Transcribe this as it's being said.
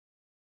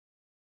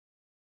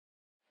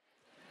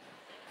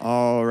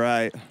All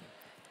right.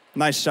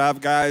 Nice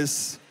job,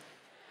 guys.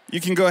 You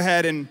can go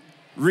ahead and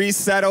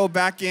resettle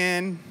back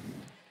in,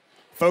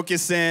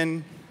 focus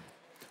in.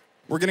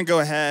 We're going to go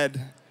ahead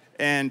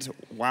and,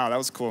 wow, that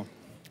was cool.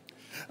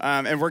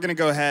 And we're going to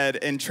go ahead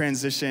and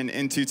transition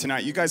into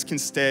tonight. You guys can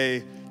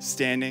stay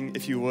standing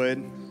if you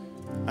would.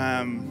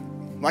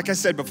 Like I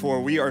said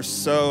before, we are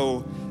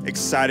so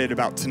excited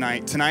about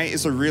tonight. Tonight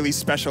is a really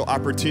special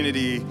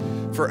opportunity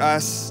for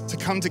us to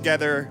come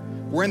together.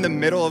 We're in the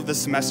middle of the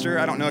semester.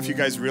 I don't know if you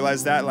guys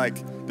realize that.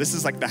 This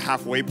is the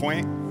halfway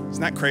point.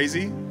 Isn't that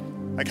crazy?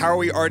 How are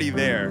we already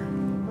there?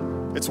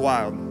 It's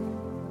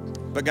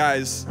wild. But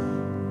guys,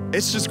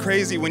 it's just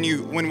crazy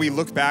when we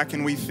look back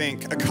and we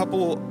think a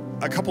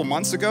couple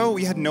months ago,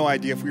 we had no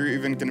idea if we were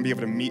even going to be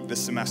able to meet this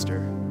semester.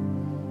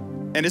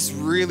 And it's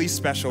really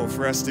special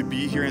for us to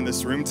be here in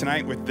this room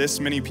tonight with this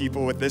many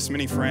people, with this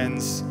many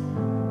friends.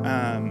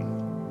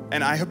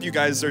 And I hope you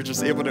guys are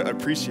just able to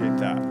appreciate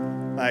that.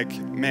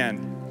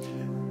 Man,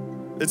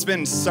 it's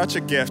been such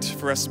a gift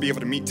for us to be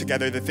able to meet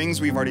together. The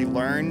things we've already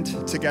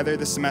learned together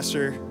this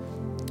semester,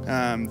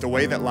 the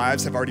way that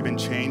lives have already been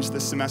changed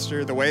this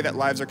semester, the way that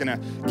lives are going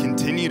to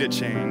continue to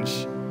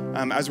change.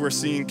 As we're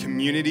seeing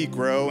community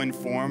grow and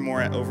form more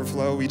at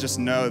Overflow, we just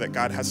know that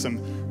God has some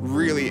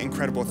really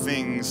incredible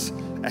things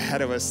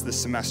ahead of us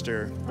this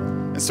semester.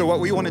 And so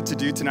what we wanted to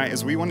do tonight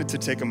is we wanted to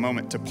take a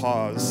moment to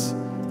pause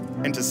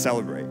and to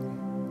celebrate.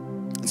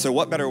 And so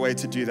what better way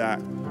to do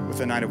that with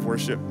a night of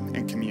worship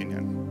and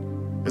communion?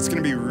 It's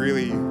going to be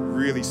really,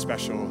 really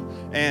special.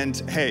 And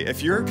hey,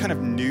 if you're kind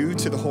of new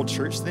to the whole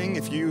church thing,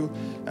 if you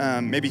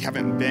maybe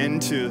haven't been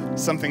to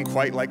something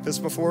quite like this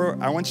before,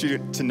 I want you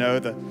to know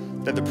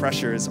that the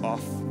pressure is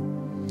off.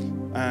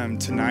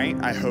 Tonight,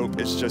 I hope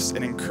it's just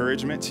an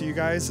encouragement to you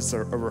guys. It's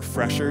a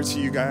refresher to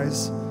you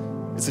guys.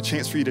 It's a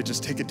chance for you to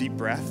just take a deep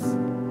breath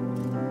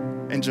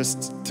and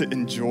just to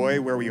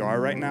enjoy where we are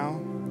right now.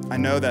 I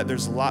know that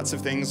there's lots of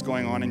things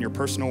going on in your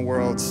personal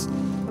worlds.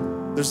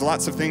 There's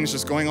lots of things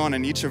just going on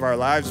in each of our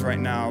lives right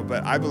now,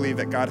 but I believe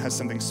that God has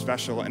something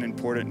special and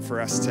important for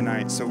us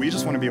tonight. So we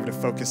just want to be able to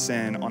focus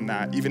in on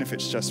that, even if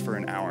it's just for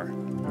an hour.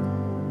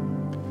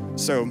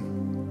 So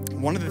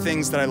one of the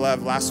things that I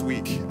loved last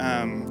week,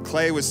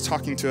 Clay was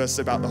talking to us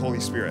about the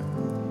Holy Spirit.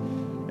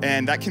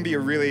 And that can be a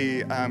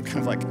really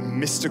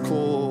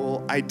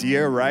mystical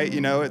idea, right?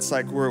 It's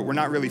we're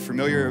not really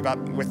familiar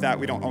with that.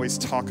 We don't always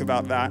talk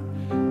about that.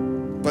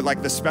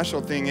 But the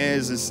special thing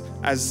is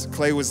as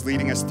Clay was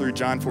leading us through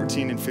John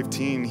 14 and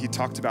 15, he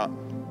talked about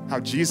how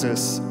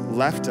Jesus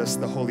left us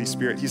the Holy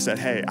Spirit. He said,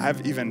 hey, I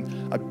have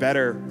even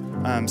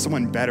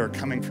someone better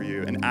coming for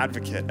you, an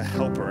advocate, a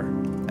helper,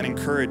 an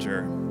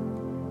encourager,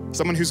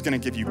 someone who's gonna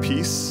give you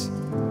peace.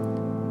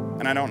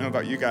 And I don't know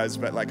about you guys,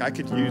 but I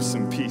could use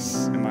some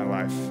peace in my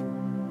life.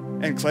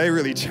 And Clay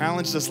really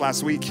challenged us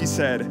last week. He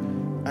said,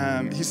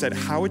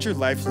 how would your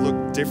life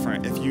look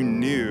different if you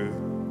knew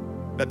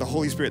that the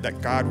Holy Spirit,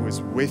 that God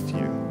was with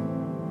you?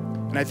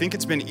 And I think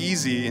it's been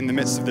easy in the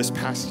midst of this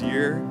past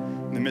year,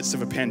 in the midst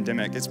of a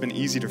pandemic, it's been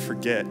easy to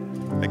forget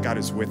that God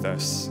is with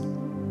us.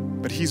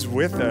 But He's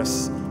with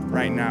us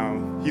right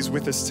now. He's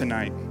with us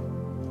tonight.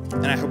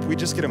 And I hope we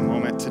just get a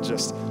moment to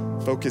just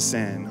focus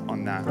in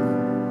on that.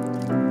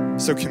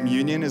 So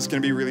communion is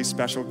going to be really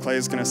special. Clay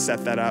is going to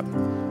set that up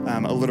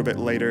a little bit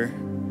later.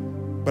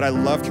 But I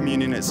love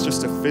communion. It's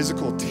just a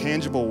physical,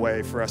 tangible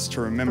way for us to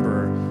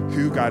remember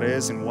who God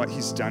is and what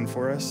He's done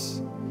for us.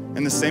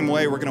 In the same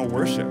way, we're going to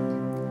worship.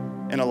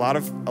 And a lot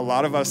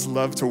of us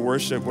love to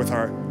worship with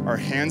our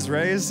hands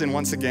raised. And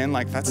once again,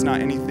 that's not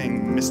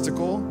anything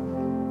mystical,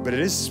 but it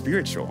is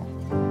spiritual.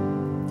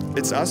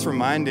 It's us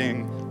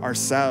reminding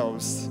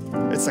ourselves.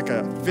 It's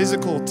a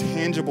physical,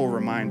 tangible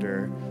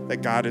reminder that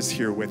God is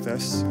here with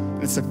us.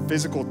 And it's a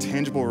physical,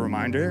 tangible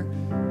reminder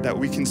that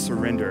we can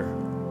surrender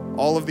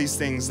all of these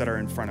things that are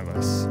in front of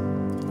us.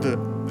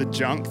 The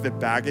junk, the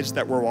baggage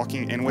that we're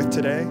walking in with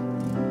today,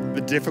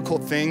 the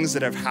difficult things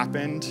that have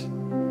happened,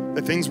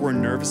 the things we're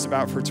nervous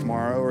about for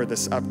tomorrow or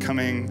this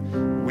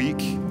upcoming week,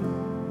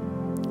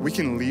 we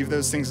can leave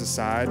those things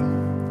aside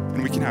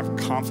and we can have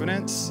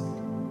confidence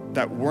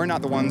that we're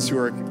not the ones who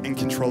are in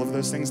control of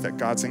those things, that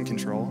God's in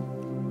control,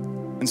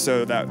 and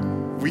so that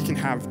we can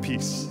have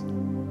peace.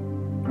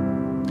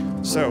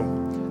 So,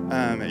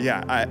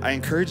 I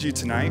encourage you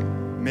tonight,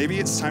 maybe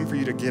it's time for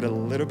you to get a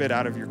little bit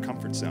out of your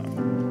comfort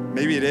zone.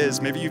 Maybe it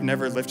is. Maybe you've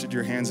never lifted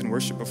your hands in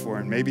worship before,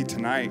 and maybe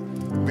tonight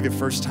will be the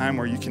first time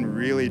where you can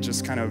really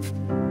just kind of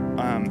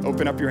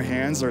open up your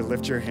hands or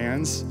lift your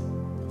hands,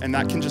 and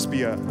that can just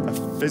be a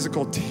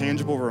physical,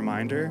 tangible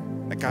reminder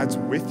that God's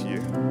with you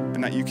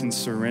and that you can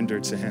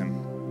surrender to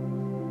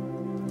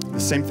Him. The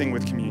same thing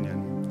with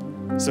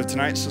communion. So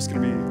tonight's just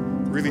going to be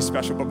really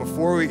special, but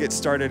before we get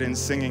started in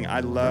singing,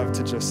 I'd love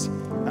to just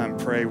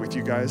pray with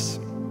you guys.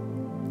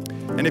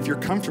 And if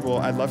you're comfortable,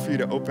 I'd love for you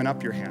to open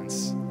up your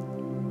hands.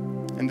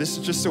 And this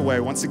is just a way,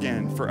 once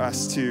again, for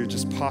us to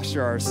just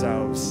posture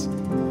ourselves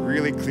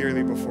really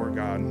clearly before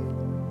God.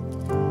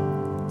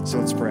 So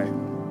let's pray.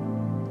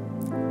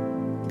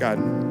 God,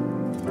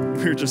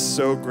 we're just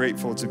so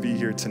grateful to be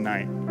here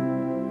tonight.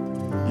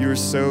 You are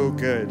so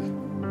good.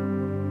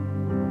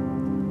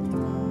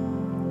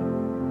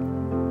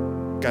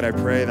 God, I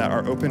pray that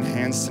our open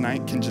hands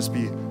tonight can just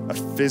be a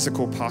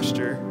physical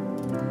posture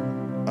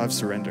of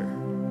surrender.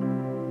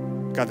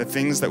 God, the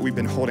things that we've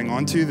been holding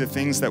on to, the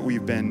things that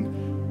we've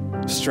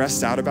been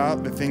stressed out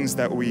about, the things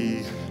that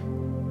we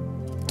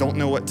don't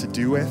know what to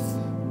do with,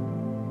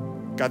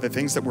 God, the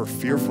things that we're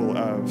fearful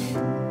of,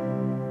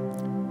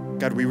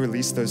 God, we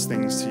release those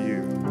things to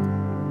you.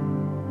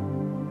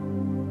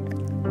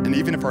 And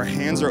even if our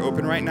hands are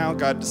open right now,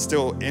 God,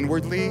 still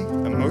inwardly,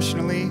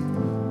 emotionally,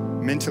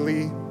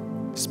 mentally,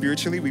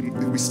 spiritually,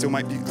 we still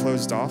might be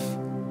closed off.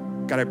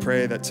 God, I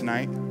pray that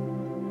tonight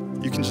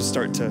you can just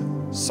start to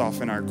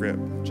soften our grip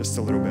just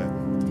a little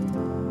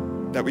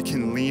bit. That we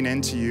can lean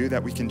into you,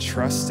 that we can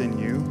trust in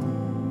you.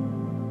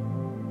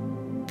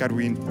 God,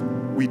 we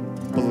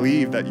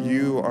believe that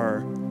you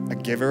are a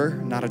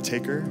giver, not a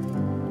taker.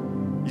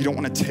 You don't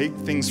want to take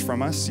things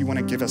from us. You want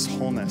to give us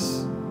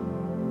wholeness.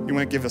 You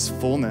want to give us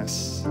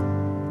fullness.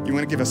 You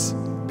want to give us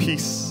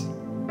peace.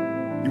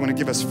 You want to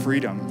give us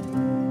freedom.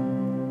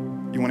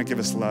 You want to give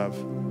us love.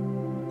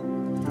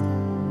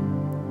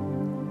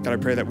 God, I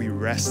pray that we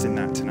rest in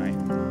that tonight.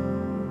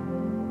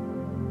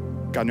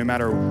 God, no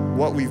matter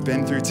what we've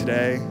been through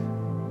today,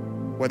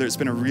 whether it's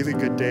been a really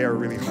good day or a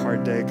really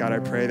hard day, God, I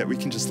pray that we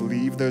can just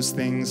leave those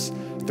things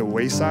at the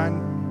wayside.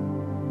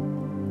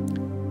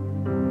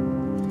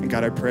 And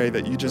God, I pray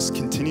that you just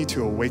continue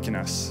to awaken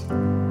us.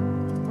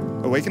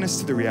 Awaken us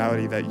to the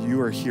reality that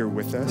you are here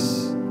with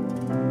us,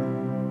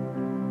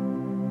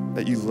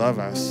 that you love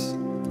us,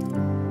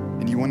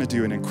 and you want to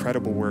do an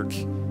incredible work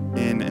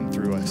in and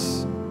through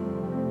us.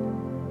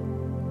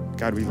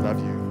 God, we love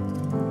you.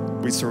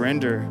 We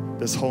surrender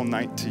this whole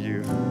night to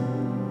you.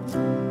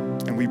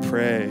 And we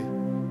pray,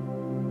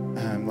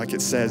 like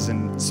it says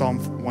in Psalm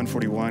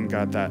 141,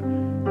 God, that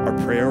our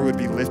prayer would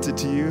be lifted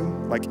to you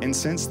like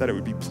incense, that it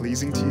would be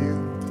pleasing to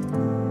you.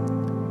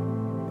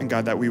 And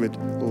God, that we would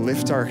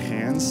lift our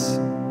hands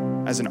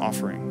as an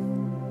offering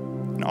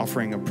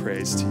of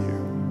praise to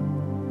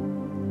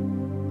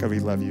you. God, we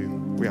love you.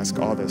 We ask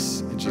all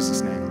this in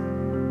Jesus' name.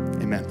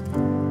 Amen.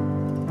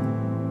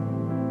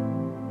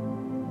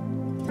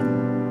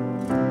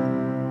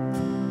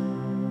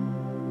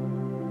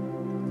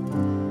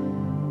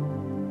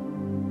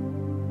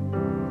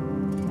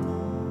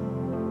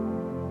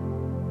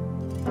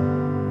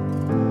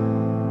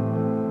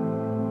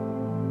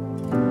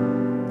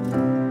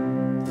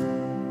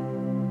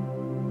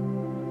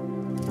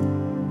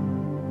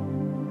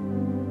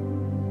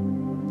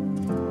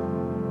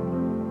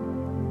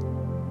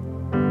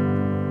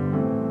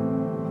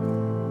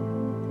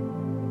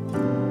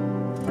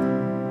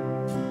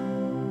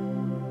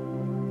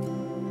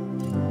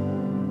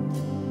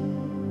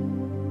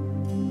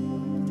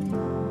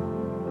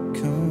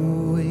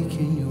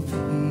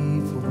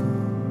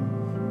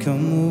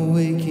 Come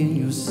awaken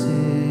your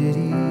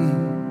city,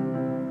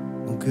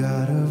 oh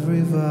God of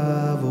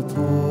revival,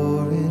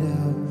 pour it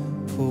out,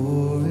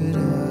 pour it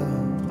out.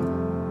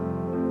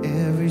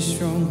 Every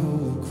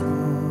stronghold will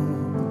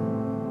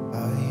crumble,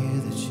 I hear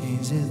the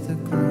chains hit the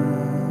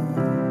ground.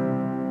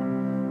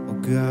 Oh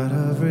God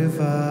of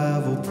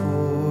revival,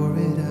 pour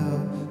it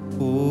out,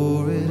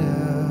 pour it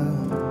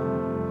out.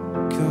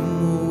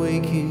 Come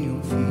awaken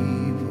your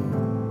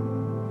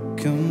people,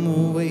 come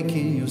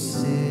awaken your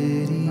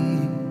city.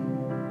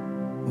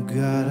 Oh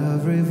God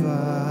of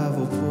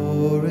revival,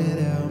 pour it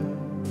out,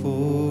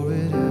 pour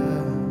it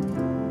out.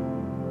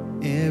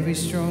 Every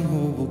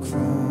stronghold will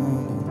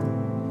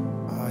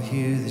crumble, I'll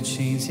hear the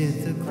chains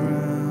hit the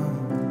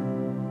ground.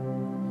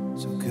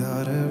 So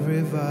God of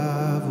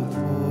revival,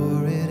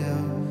 pour it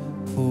out,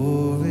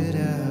 pour it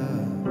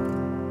out.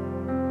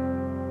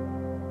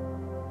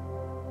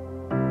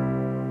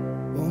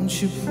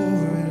 Won't you pour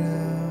it out?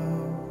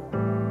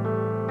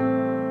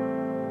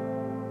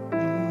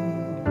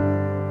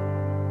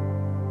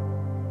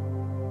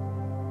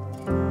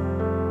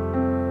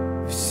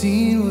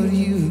 Seen what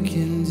you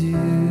can do,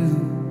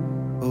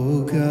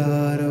 oh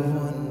God of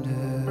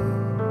wonder.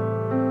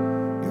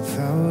 Your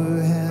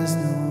power has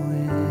no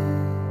end.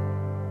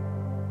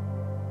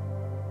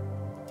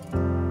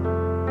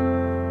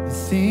 The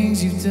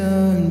things you've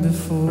done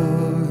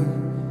before,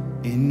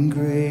 in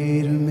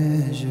greater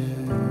measure,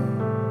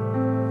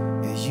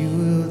 and you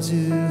will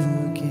do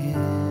again.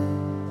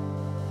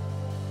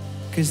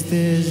 'Cause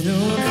there's no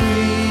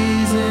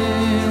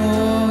prison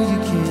wall you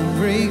can't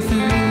break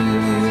through.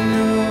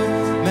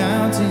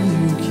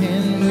 You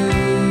can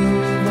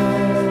move,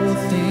 all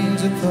things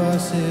are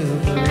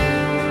possible.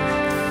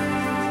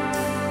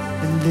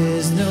 And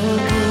there's no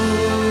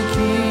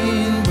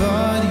broken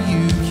body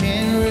you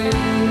can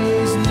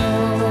raise, no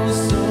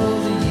soul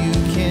that you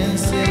can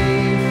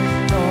save.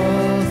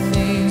 All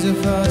things are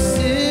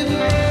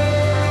possible.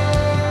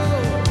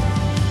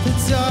 The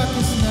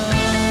darkest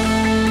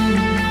night,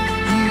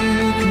 you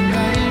can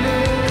light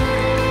up,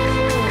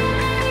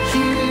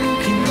 you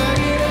can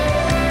light up.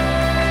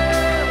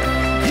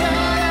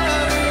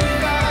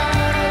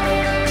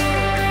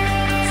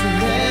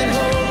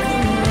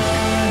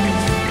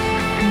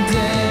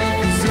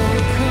 Death is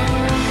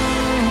overcome.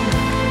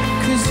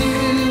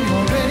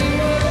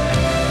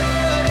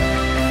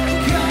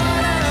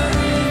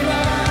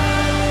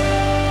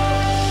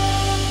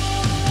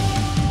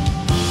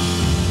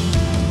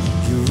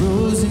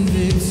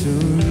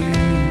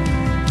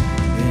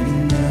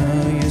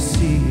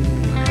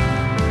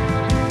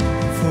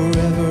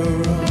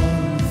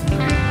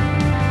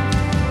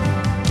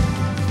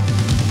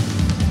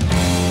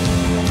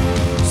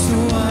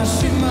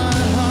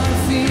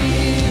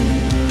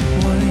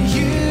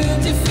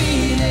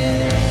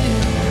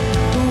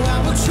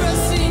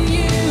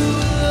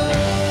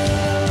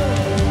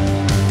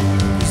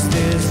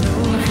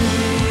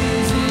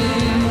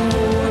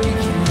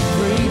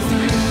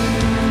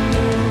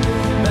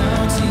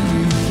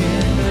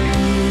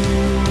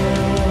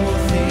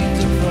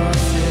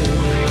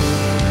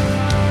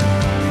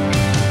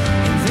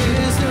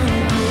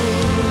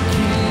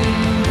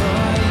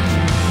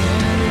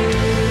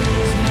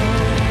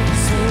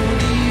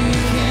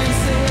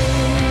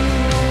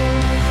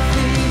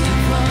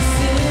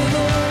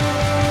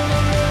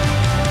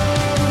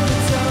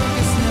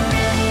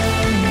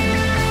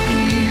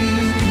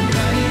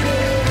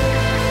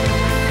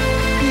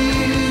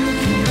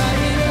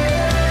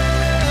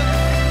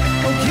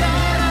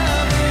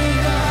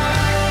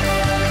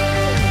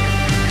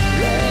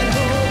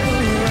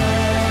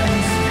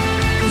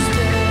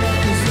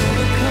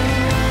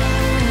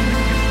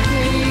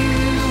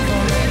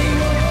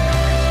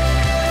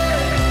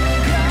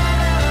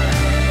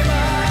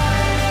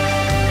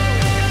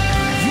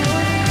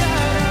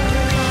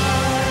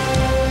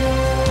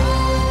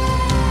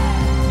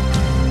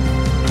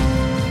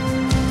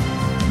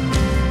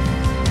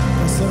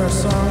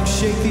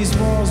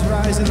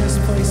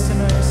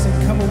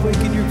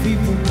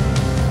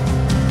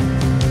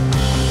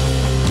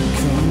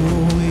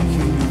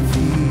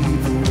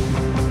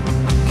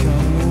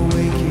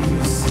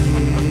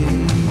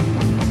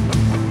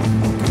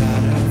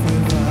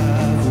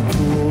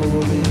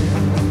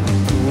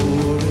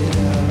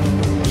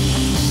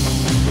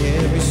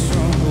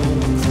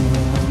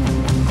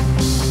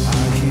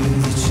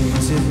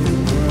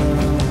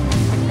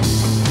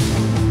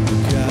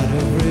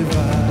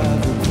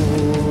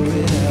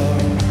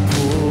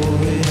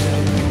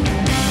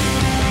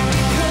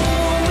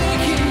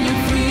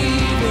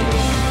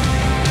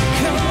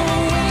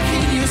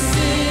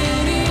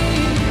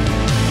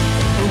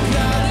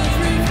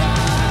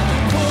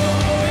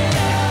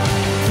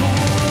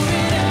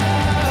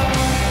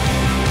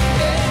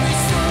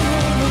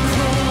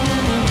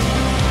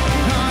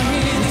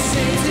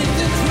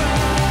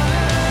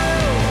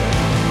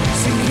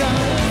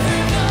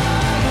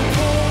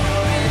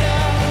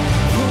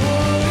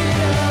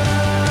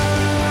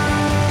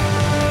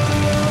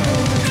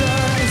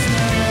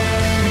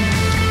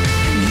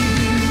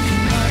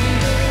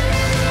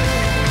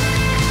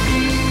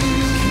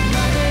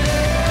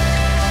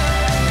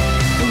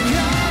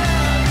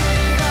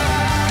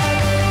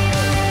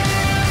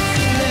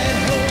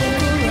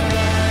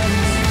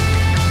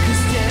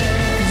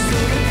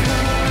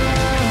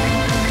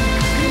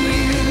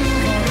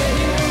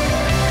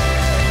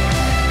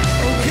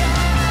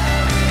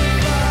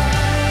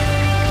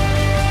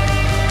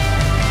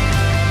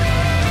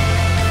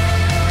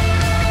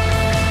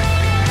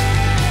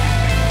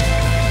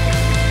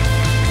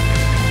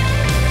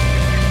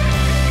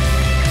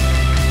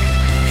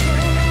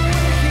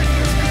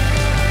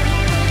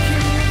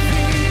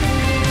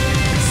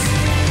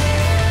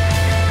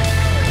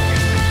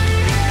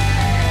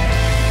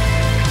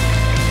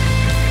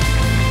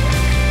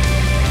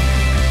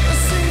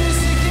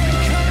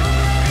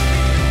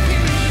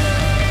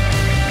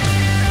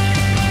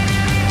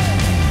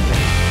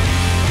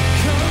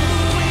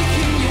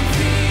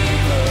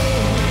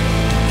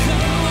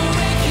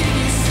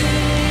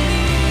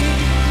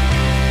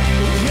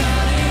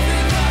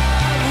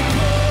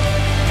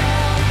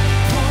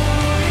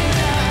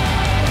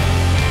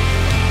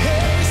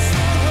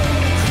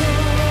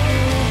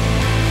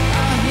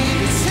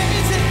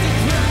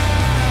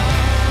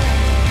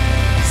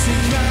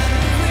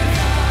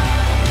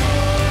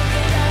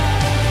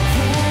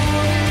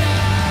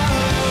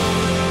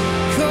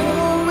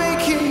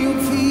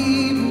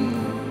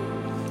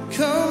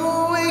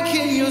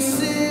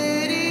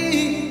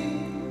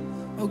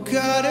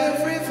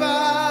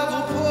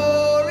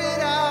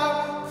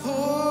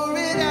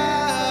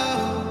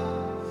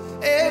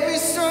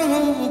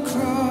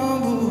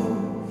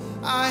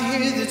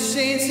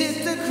 saints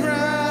hit the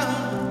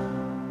ground.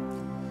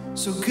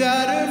 So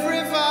God of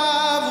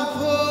revival,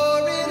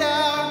 pour it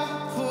out,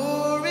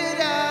 pour it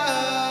out.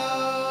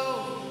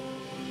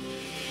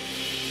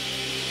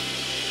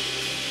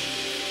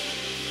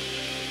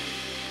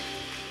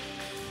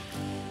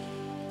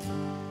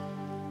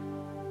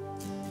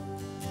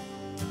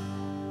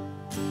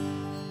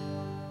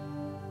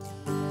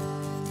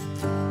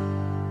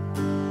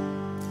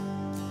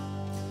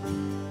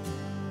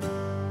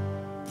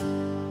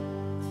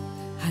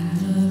 I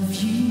love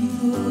you,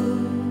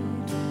 Lord.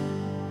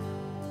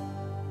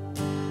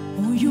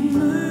 Oh, your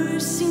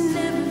mercy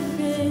never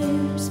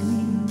fails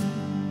me.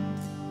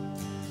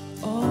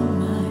 All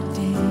my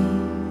days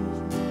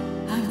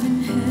I've been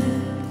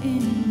held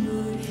in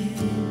your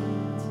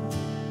hands.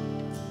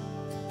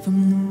 From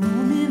the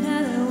moment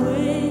that I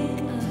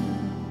wake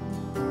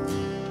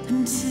up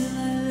until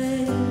I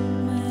lay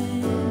my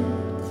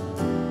head,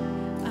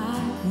 I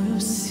will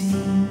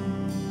sing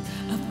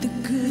of the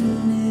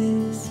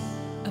goodness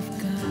of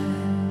God.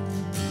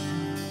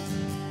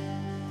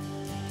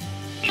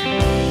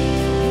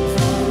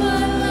 All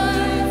my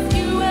life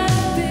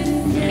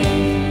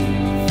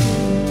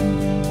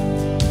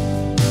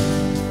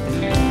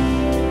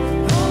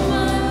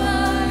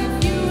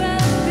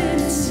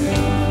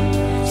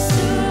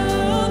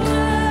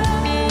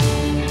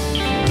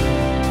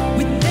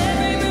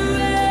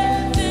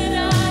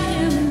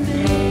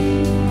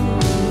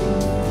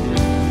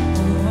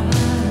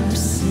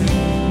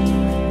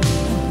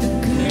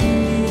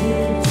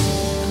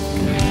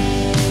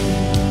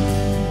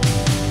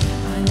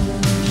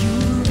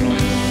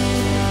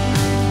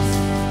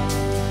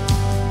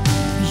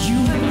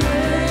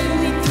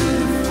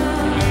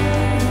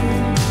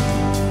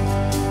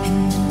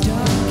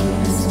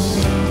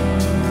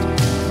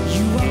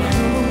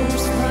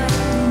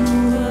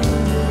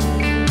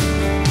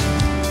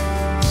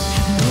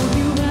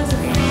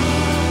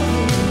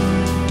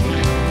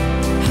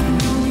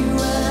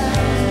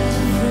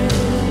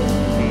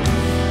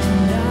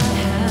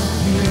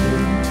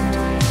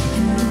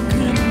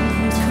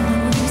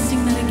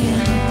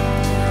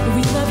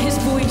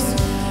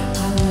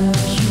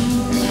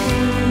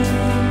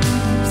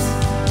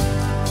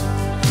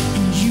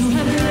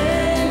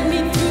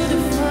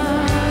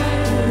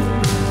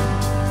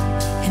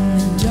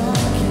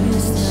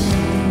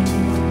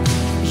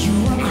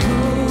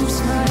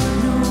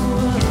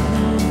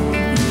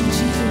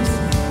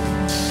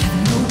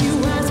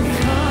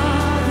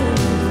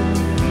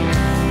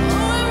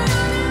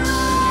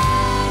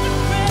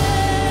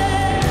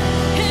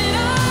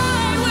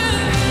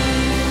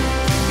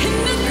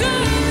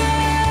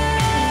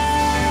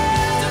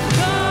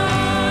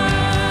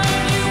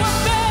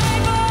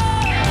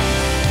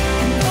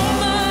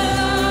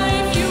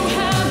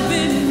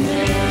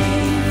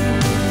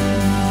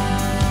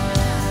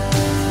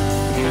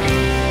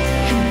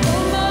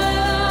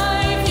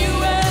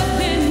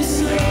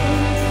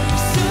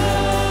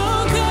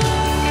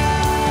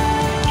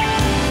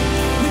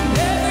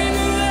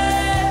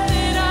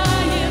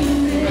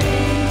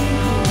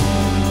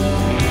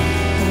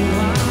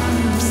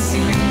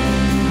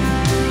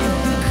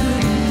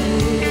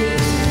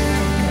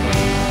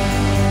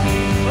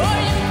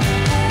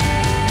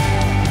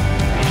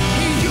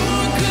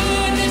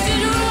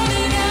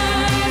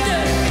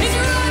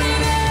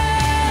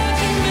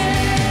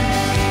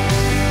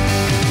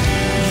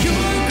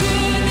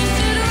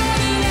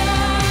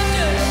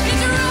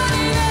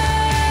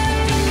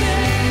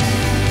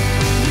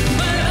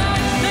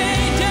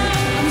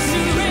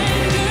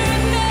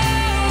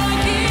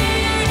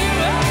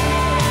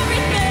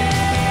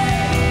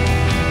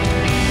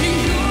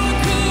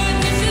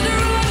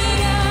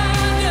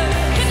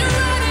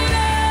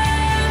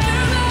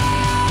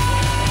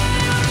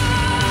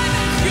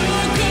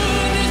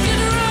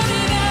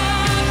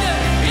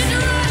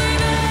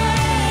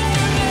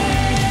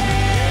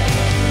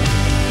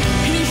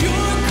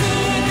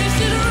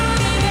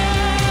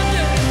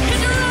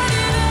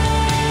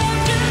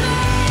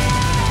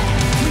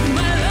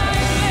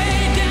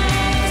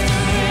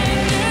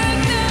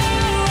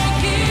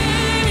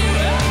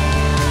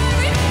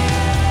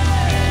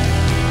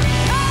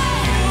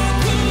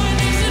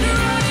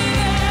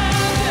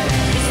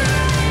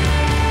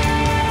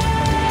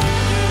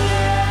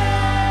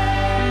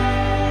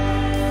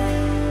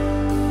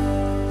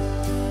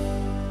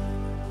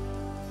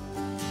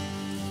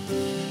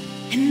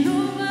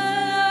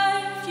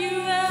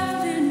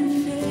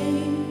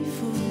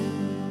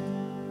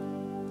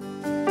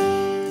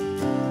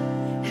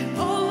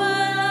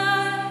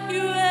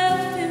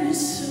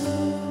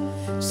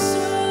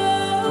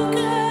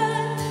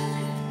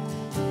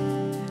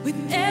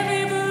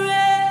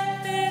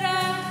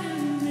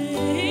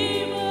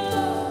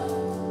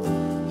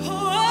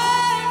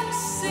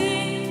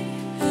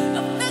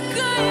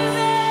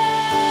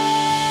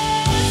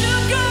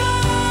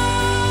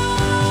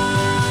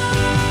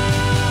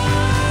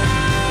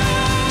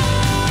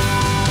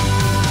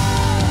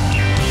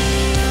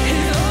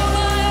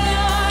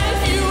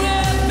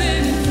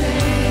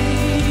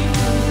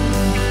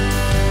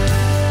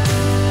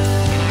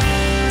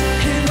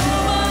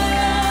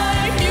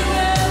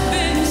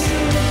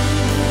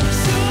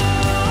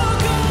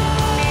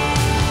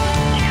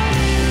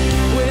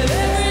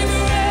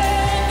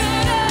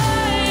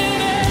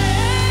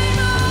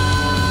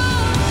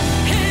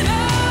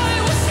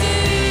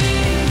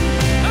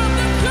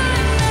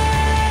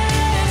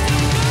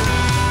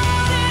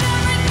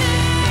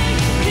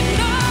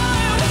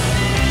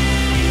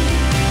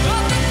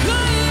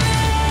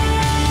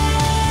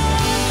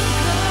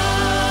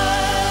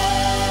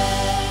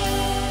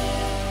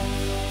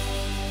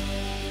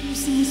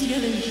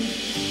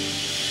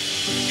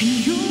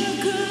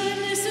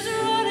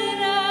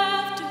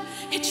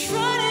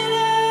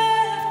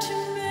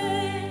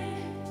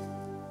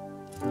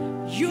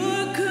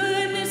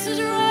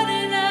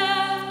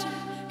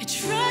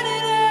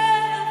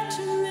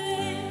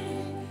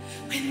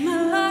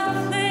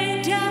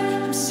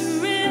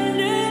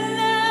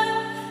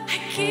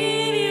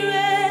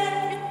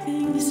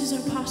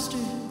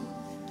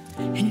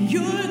And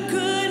your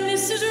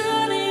goodness is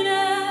running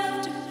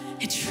after,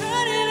 it's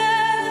running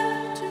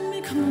after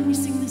me. Come on, we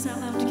sing this out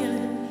loud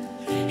together.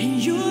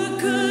 And your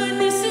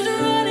goodness is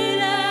running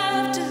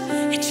after,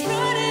 it's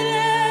running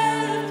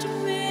after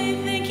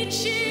me. Thank you,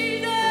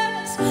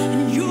 Jesus.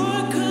 And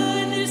your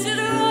goodness is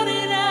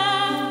running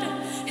after,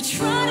 it's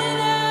running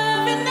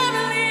after, it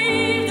never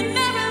leaves, it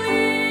never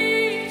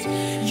leaves.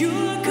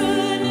 Your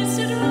goodness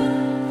is running.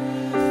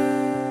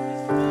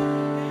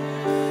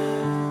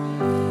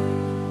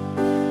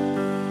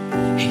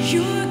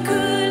 Your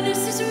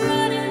goodness is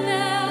running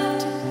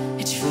out,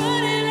 it's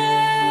running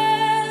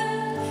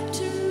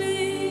after me.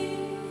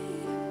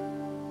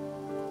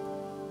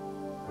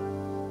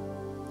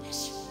 Yes,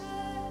 you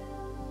are.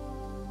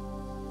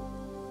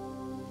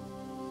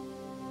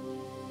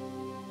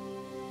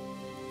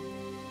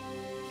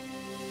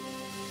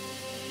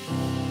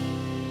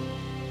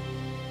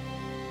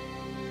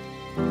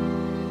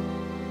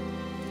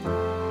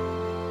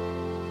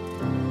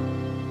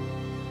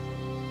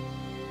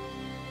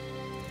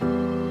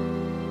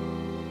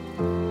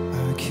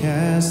 I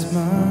cast my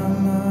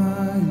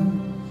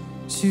mind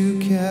to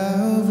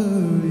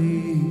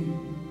Calvary,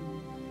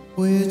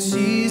 where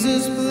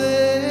Jesus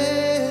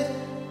bled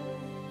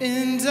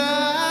and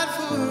died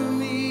for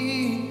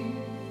me.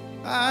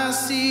 I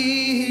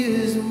see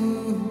his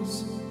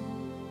wounds,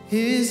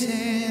 his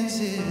hands,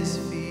 his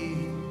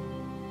feet,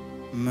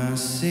 my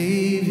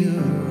Savior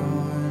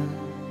on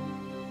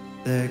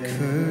that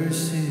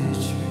cursed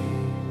tree.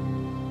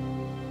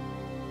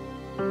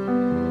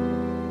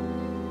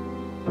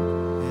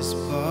 His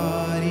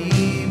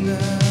body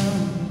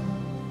bound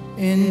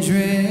and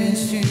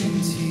drenched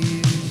in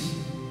tears,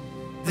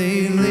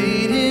 they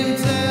laid him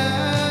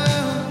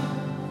down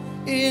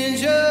in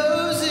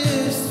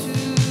Joseph's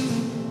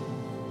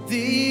tomb,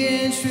 the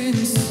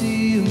entrance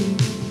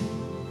sealed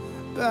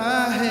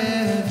by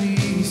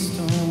heavy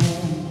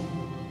stone.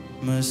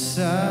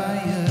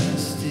 Messiah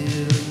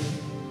still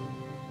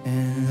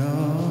and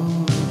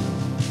all.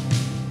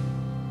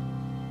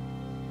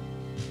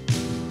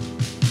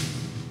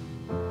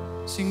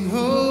 Sing,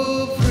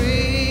 oh,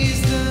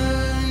 praise the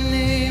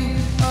name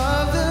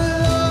of the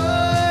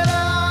Lord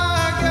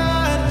our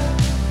God.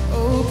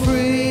 Oh,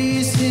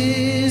 praise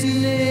his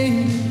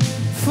name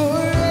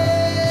forevermore.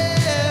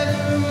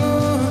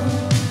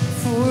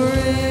 For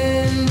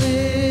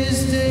endless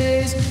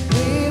days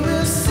we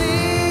will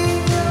sing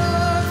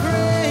your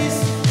praise.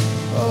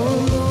 Oh,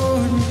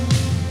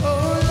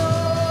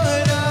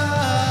 Lord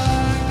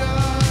our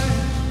God.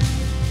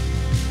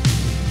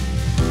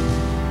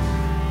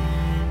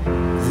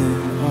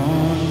 Then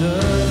on the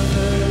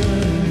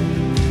third,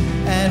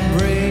 at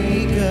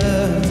break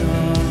of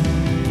dawn,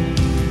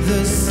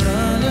 the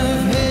Son of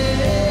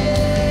Heaven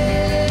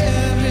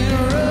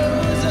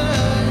rose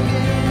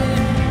again.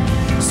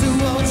 So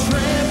I'll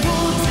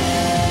trample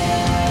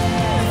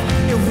death,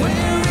 and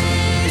where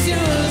is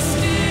your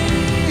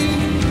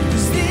sting?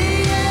 'Cause the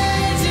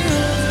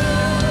angels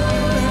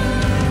are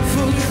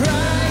for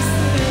Christ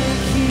the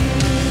King.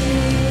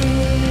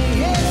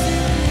 Yes,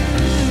 you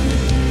do.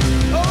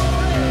 Oh,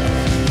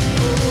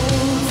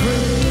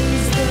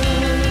 praise the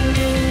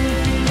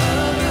name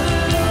of the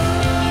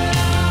Lord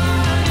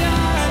our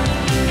God.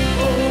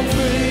 Oh,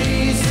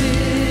 praise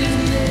his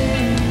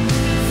name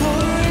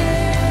forevermore.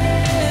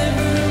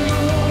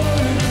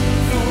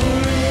 For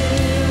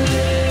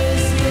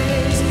endless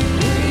days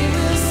we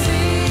will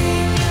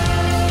sing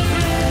your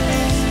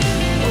praise.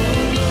 Oh,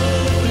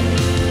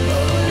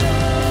 Lord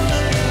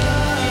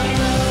our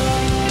God.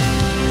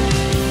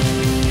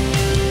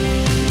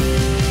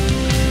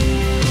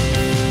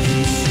 He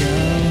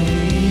shall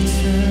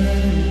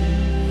return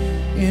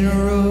in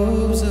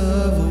robes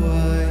of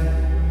white.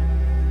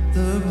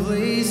 The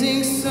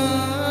blazing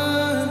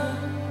sun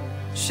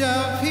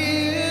shall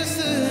pierce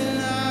the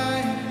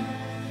night,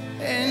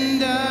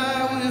 and I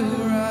will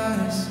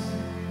rise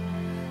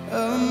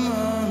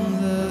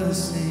among the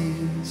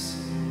saints,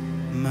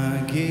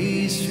 my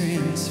gaze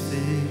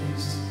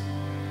transfixed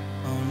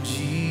on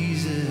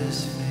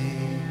Jesus' face.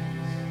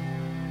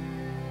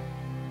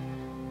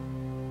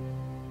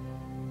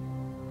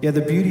 Yeah,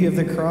 the beauty of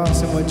the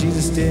cross and what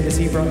Jesus did is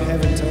he brought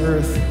heaven to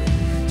earth.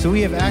 So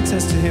we have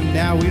access to him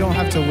now. We don't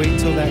have to wait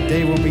till that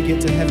day when we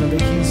get to heaven,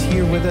 but he's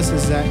here with us,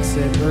 as Zach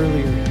said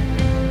earlier.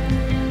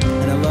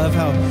 And I love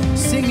how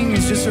singing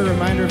is just a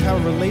reminder of how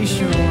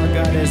relational our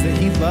God is, that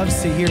he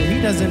loves to hear. He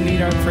doesn't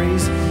need our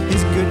praise.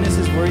 His goodness,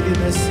 his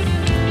worthiness,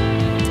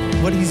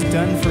 what he's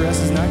done for us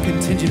is not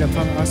contingent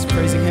upon us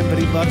praising him, but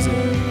he loves it.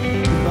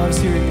 He loves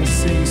hearing us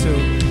sing. So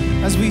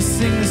as we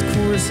sing this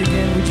chorus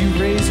again, would you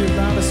raise your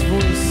loudest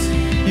voice?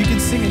 You can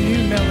sing a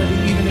new melody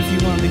even if you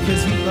want,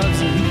 because he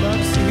loves it. He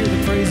loves to hear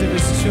the praise of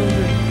his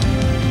children.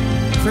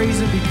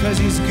 Praise him because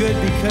he's good,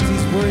 because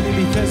he's worthy,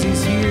 because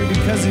he's here,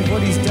 because of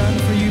what he's done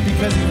for you,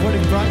 because he's what he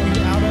brought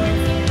you out of,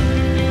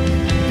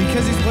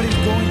 because he's what he's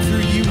going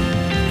through you,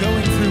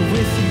 going through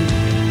with you.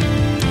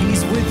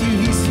 He's with you,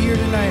 he's here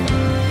tonight.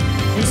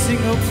 We sing,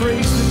 oh,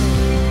 praise him.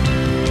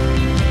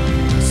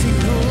 Sing,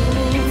 oh,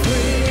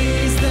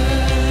 praise the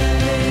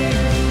name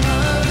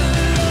of the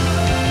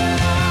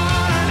Lord our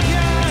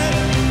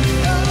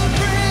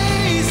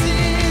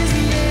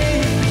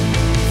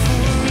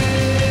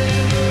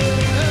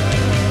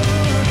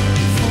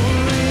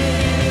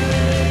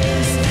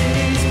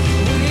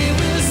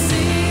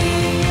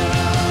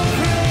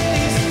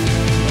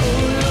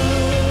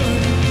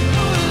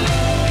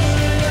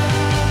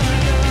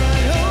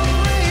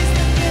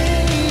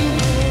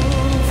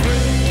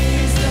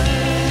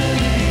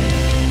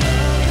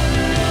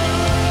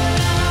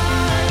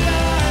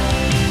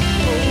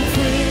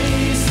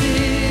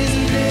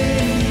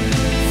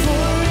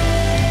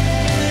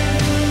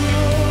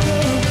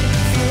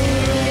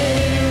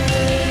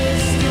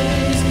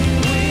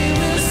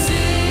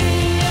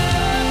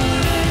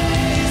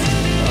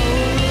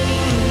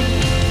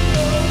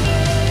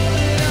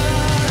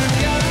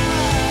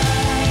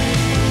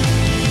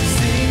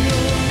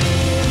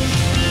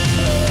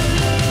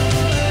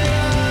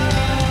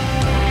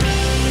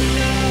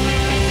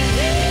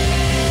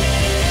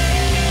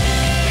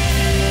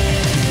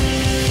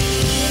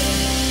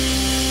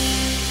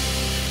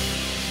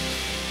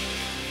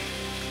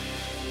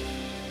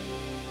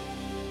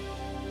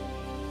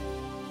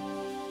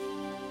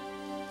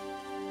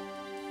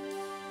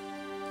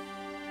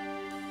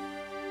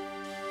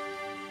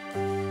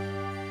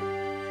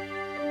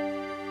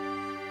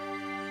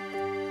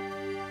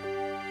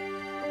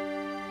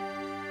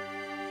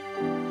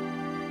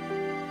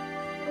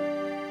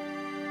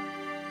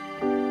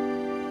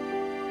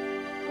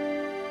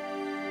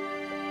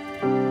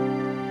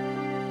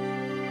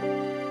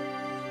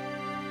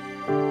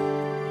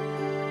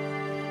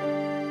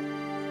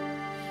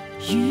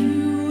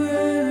You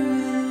were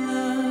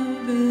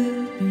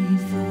beloved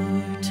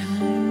before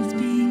time's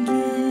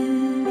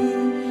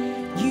beginning.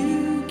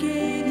 You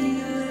gave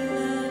your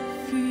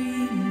love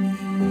freely,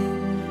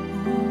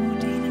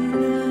 withholding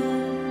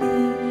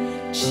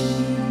nothing.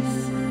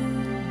 Jesus,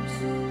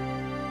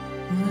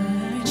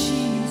 my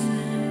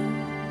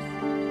Jesus.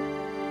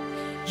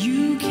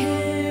 You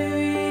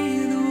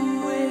carry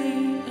the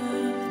weight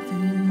of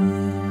the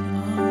world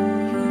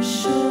on your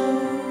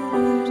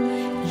shoulders.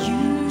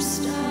 You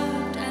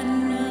stopped at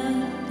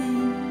nothing.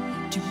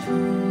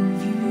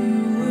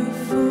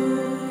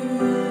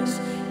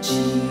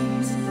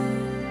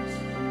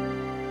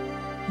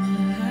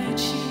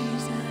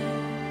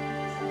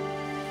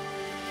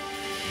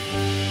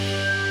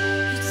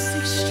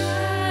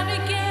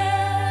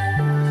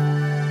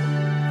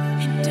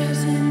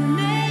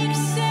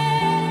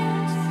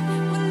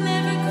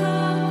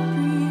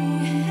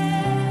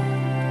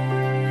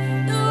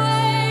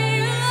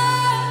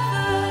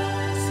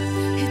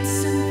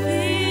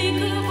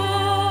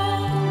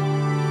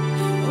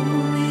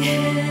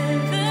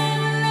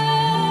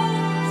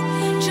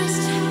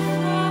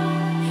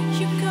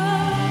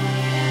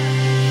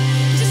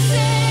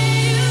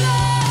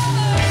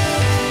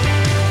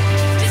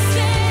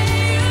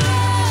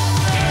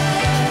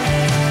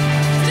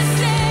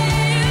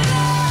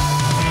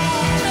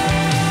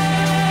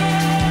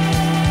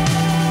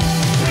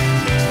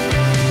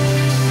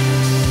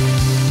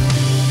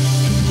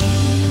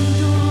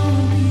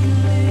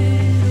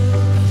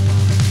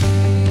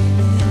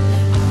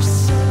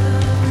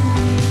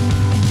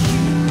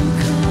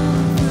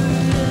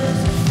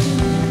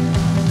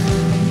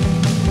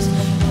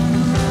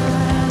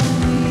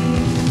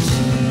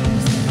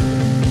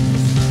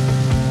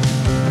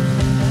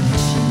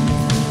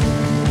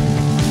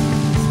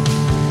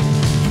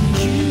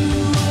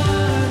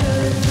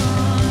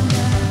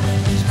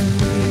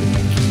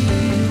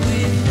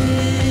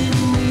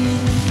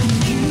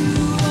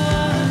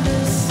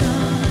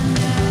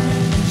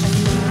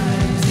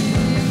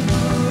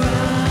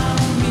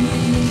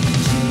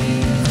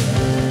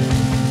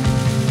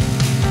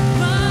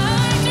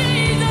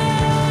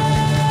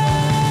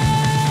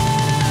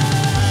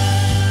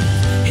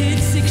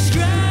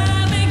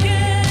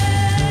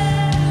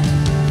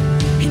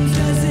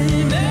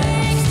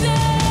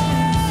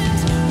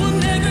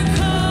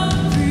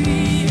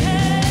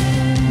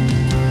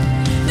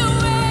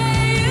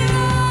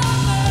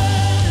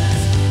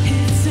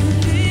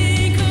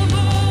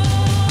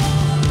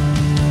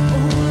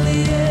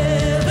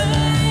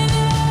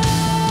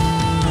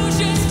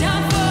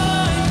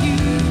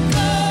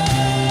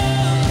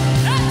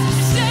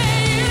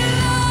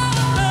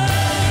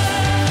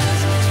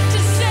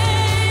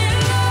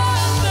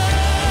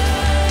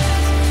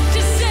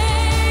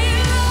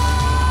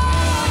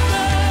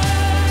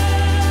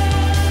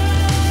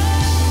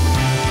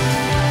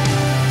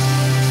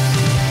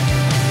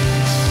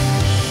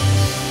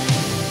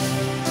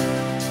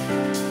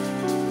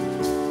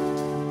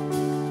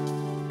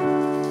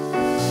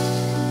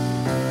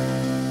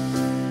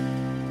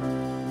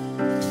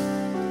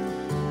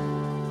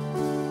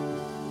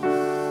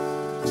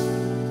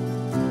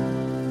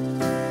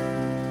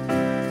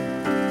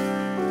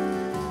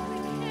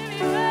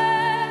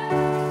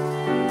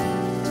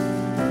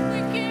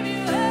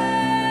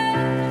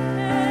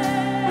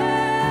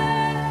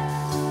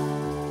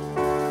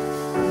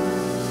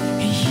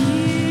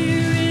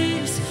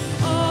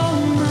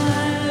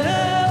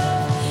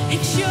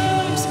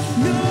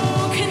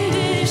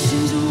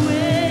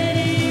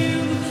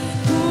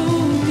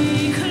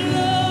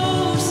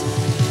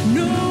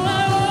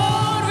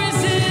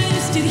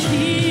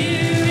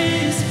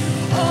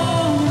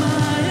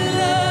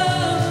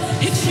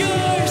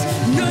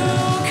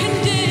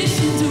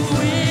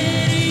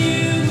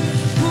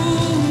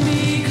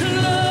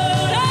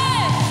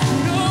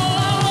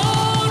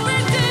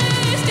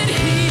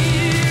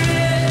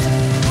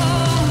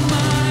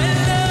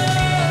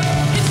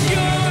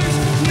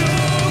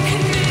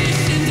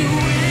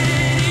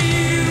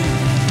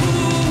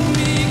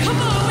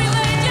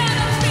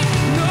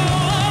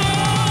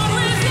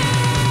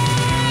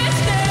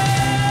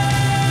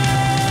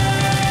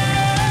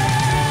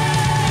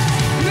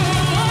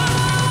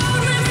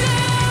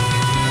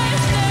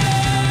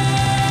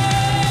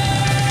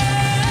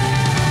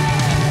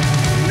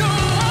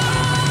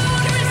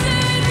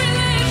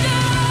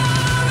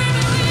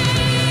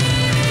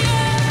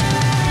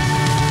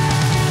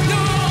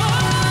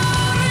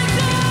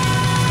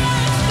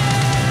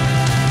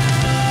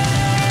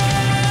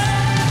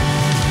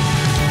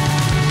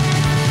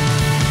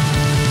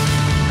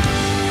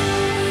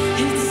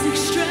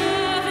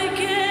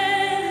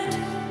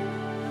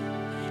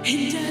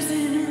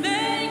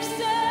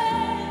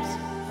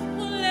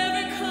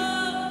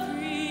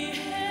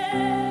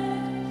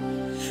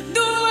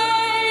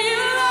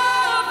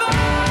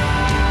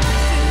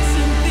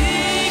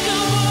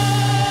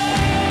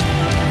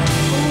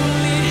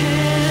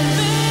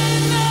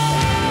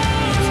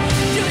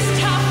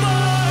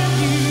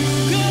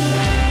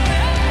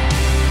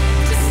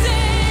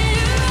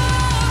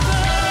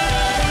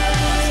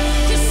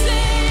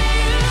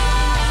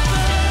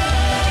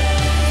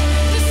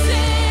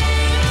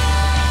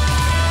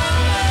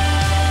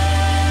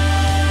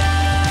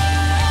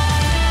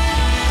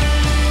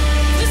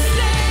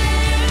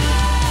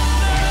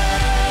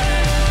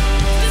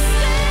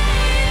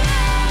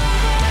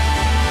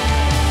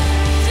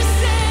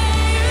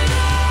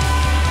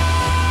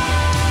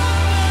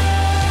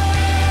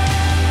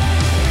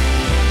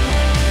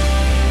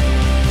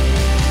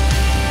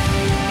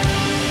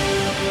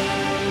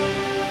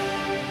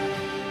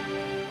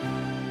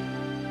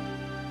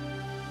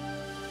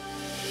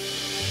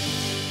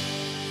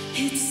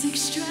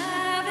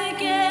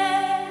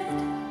 extravagant.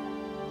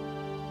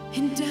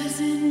 It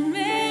doesn't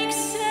make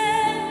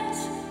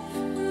sense.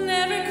 Will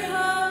never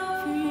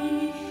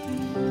comprehend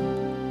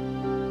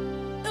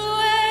the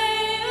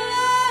way you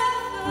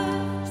love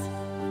us.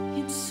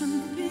 It's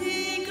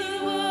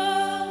unthinkable.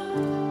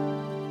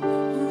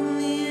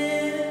 Only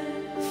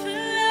heaven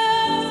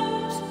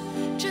knows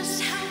just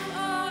how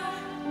far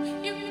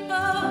you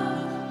go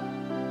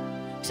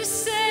to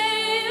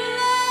say you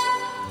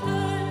love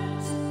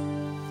us,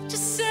 to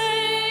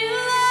say you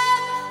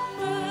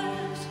love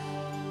us,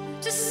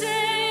 to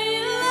say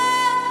you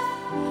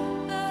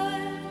love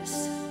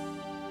us,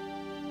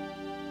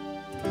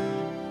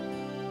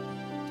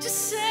 to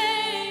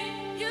say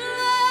you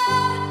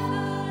love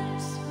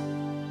us.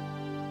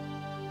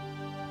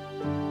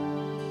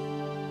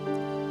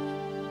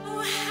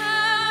 Oh,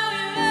 how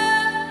you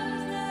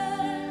love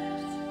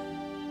us.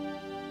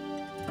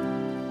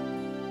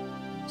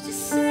 To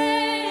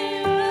say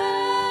you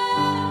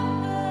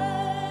love us.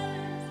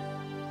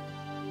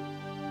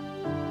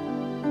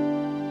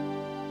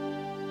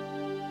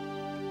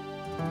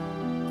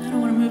 I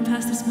don't want to move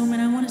past this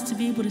moment. I want us to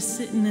be able to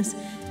sit in this,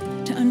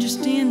 to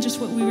understand just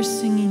what we were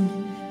singing.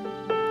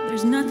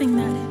 There's nothing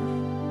that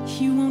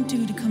He won't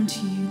do to come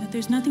to you, that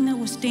there's nothing that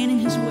will stand in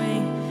His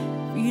way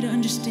for you to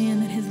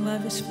understand that His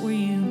love is for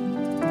you.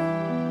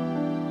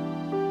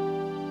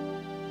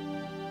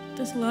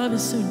 This love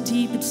is so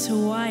deep, it's so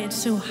wide, it's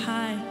so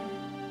high,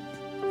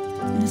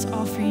 and it's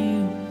all for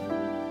you.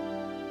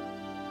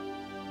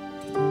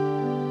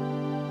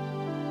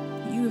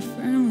 You are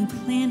firmly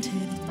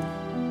planted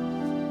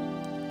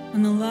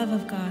on the love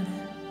of God.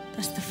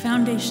 That's the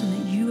foundation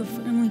that you are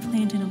firmly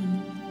planted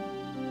on.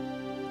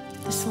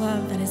 This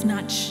love that is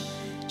not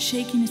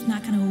shaking, it's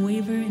not going to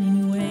waver in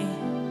any way.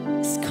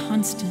 It's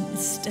constant,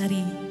 it's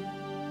steady.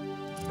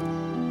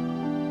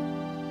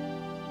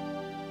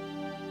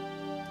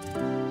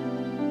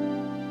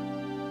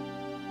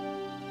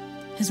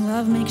 His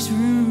love makes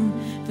room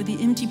for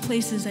the empty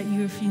places that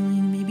you are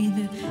feeling. Maybe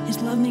His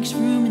love makes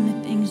room in the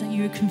things that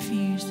you are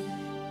confused.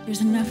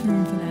 There's enough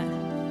room for that.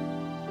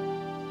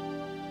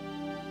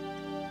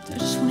 So I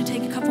just want to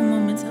take a couple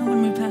moments. I don't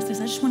want to move past this.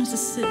 I just want us to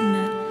sit in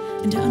that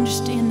and to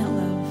understand that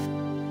love.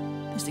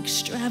 This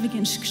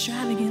extravagant,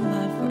 extravagant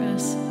love for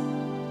us.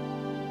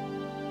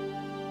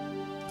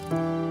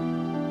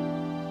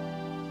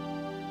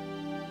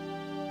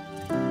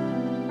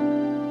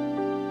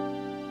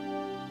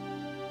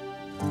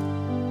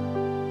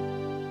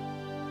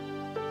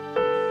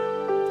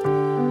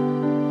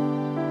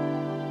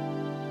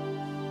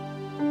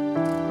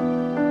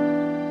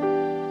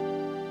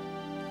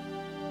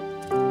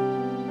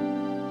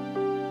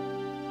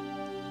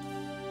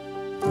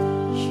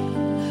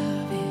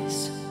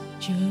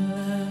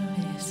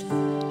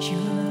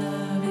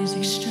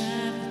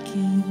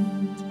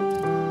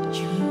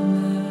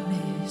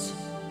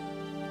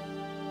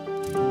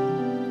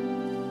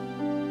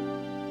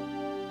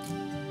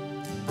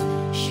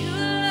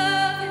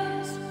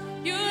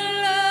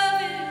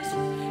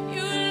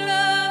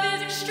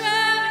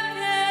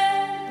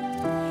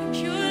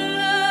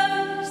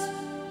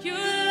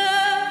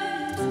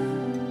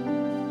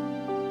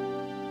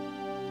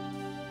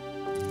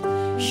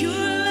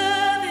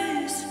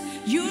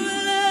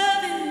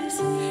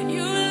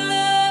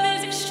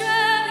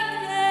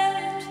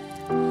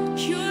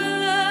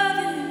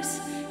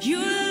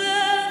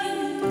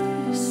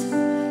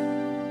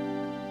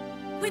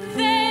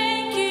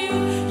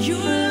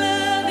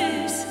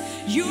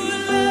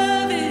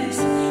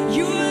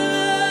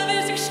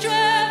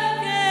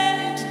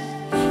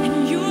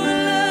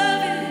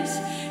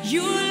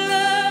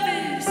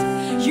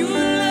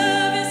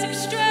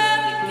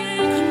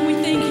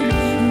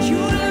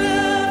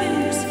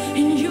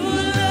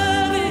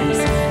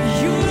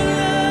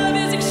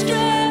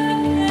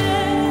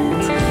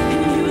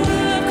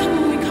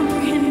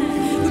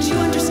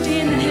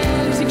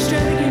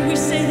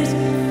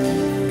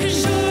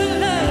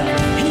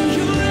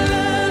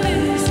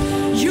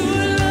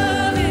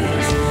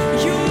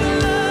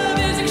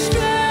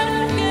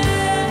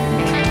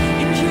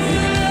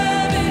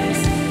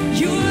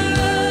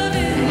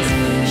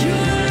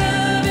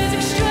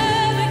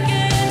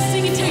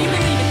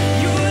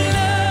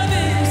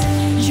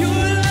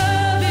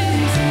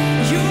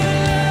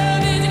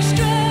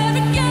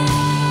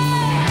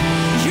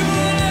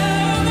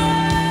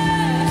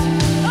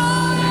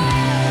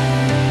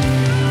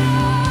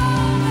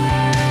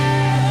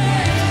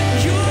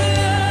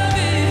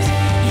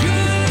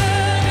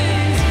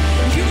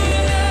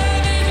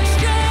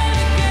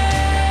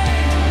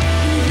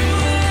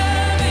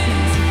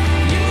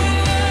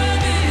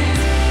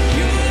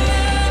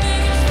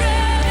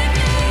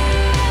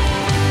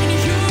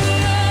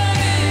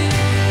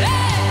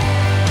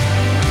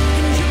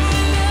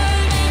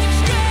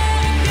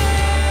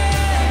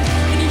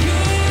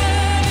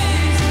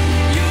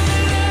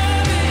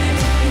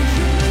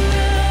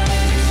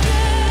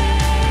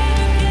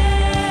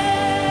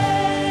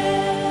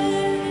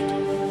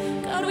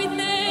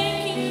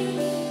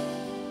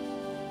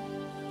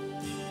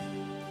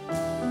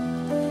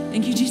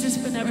 Thank you, Jesus,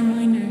 for that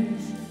reminder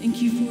Thank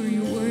you for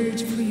your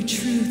words, for your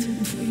truth,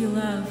 and for your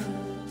love.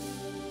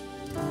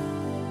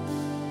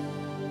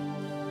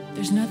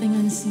 There's nothing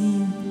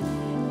unseen.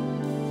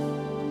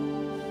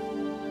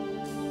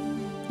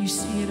 You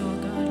see it all,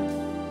 God.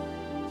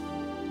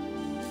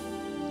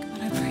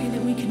 God, I pray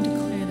that we can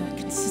declare that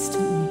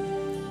consistently.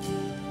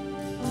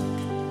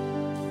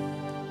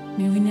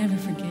 May we never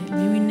forget.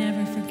 May we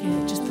never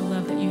forget just the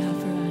love that you have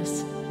for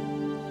us.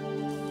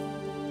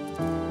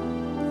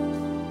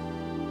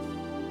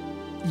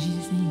 In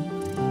Jesus' name,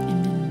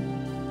 amen.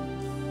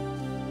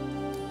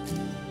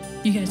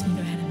 You guys can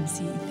go ahead and have a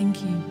seat.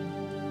 Thank you.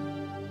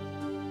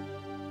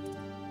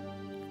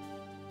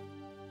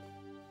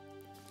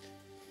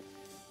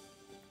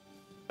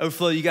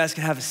 Overflow, you guys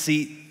can have a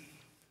seat.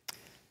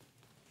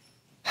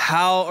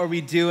 How are we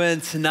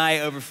doing tonight,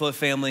 Overflow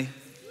family?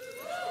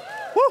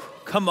 Woo,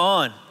 come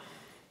on.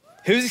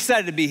 Who's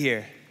excited to be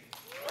here?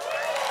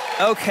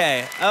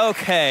 Okay.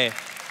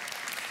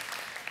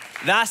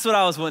 That's what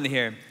I was wanting to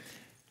hear.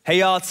 Hey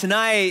y'all,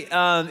 tonight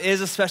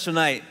is a special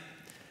night.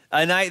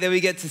 A night that we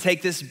get to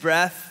take this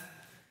breath,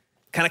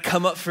 kind of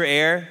come up for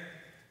air,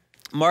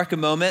 mark a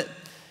moment.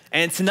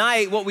 And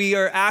tonight, what we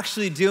are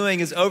actually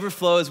doing as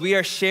Overflow is we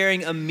are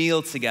sharing a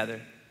meal together.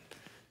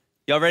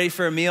 Y'all ready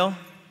for a meal?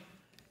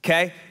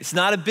 Okay, it's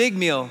not a big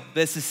meal,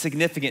 but it's a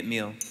significant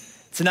meal.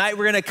 Tonight,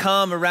 we're gonna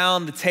come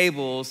around the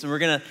tables and we're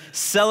gonna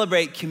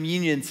celebrate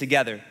communion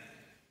together.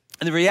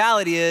 And the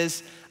reality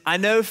is, I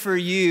know for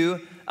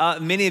you,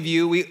 many of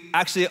you, we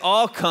actually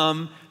all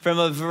come from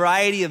a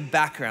variety of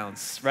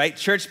backgrounds, right?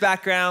 Church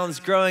backgrounds,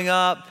 growing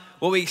up,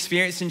 what we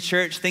experienced in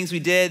church, things we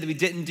did, that we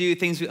didn't do,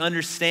 things we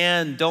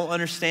understand, don't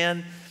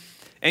understand.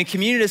 And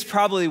communion is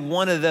probably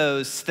one of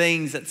those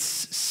things that's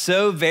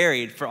so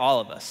varied for all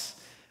of us,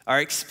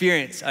 our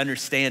experience,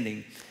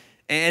 understanding.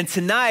 And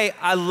tonight,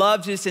 I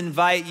love to just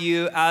invite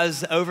you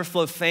as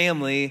Overflow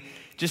family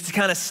just to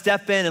kind of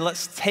step in and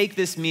let's take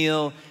this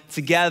meal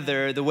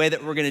together the way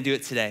that we're gonna do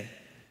it today.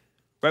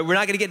 Right? We're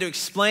not gonna get to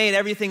explain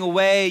everything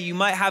away. You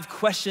might have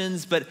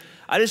questions, but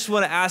I just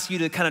wanna ask you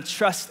to kind of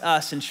trust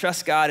us and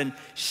trust God in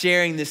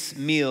sharing this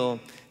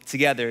meal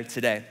together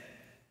today.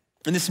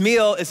 And this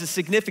meal is a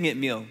significant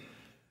meal,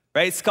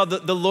 right? It's called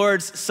the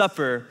Lord's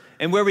Supper.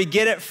 And where we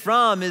get it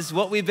from is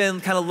what we've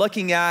been kind of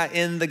looking at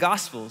in the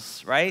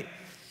Gospels, right?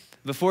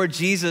 Before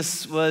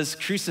Jesus was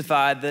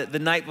crucified, the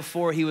night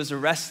before he was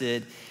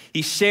arrested,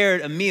 he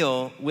shared a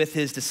meal with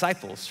his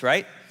disciples,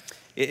 right?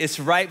 It's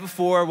right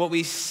before what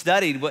we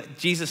studied, what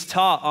Jesus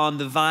taught on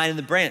the vine and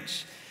the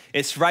branch.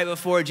 It's right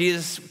before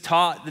Jesus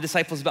taught the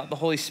disciples about the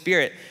Holy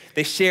Spirit.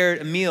 They shared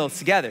a meal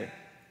together.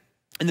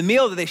 And the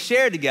meal that they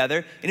shared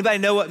together, anybody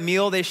know what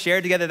meal they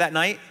shared together that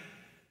night?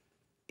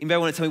 Anybody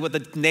want to tell me what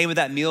the name of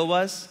that meal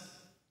was?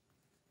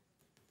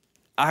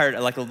 I heard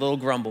like a little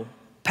grumble.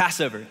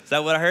 Passover, is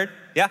that what I heard?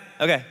 Yeah,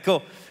 okay,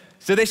 cool.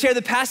 So they shared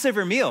the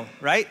Passover meal,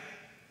 right?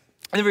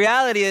 And the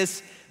reality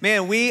is,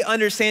 man, we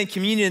understand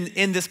communion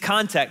in this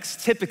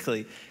context,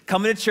 typically.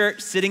 Coming to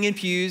church, sitting in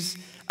pews,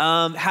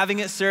 having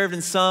it served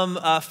in some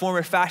form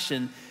or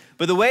fashion.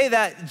 But the way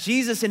that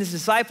Jesus and his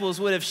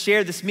disciples would have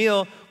shared this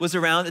meal was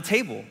around a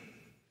table.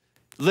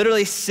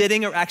 Literally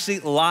sitting or actually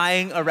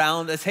lying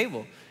around a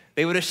table.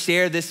 They would have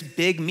shared this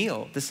big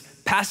meal, this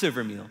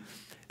Passover meal,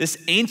 this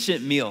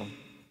ancient meal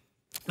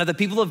that the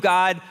people of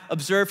God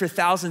observed for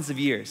thousands of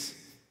years.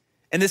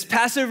 And this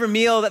Passover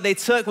meal that they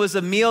took was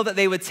a meal that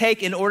they would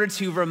take in order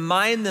to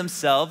remind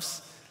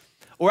themselves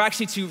or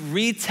actually to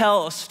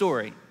retell a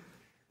story.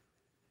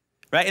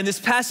 Right? And this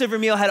Passover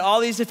meal had all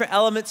these different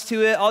elements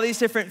to it, all these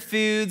different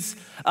foods,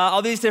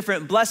 all these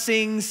different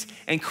blessings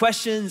and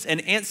questions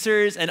and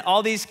answers and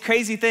all these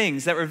crazy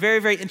things that were very,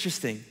 very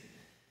interesting.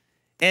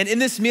 And in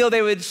this meal,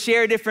 they would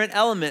share different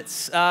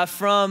elements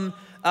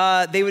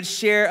they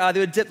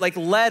would dip like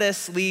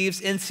lettuce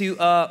leaves into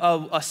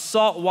a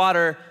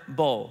saltwater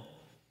bowl.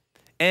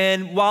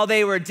 And while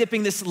they were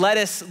dipping this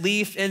lettuce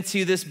leaf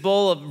into this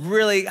bowl of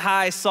really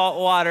high salt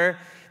water,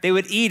 they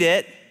would eat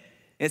it.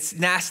 It's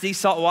nasty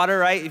salt water,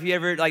 right? If you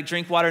ever like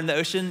drink water in the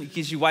ocean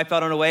because you wipe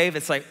out on a wave,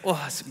 it's like, oh,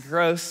 it's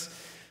gross.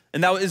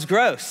 And that was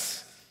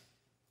gross.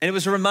 And it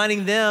was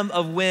reminding them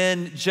of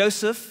when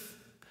Joseph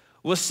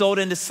was sold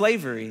into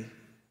slavery.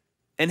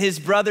 And his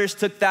brothers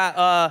took that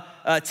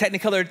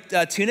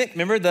Technicolor tunic,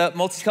 remember the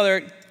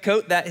multicolored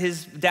coat that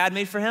his dad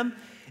made for him?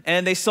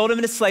 And they sold him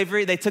into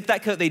slavery. They took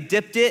that coat, they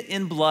dipped it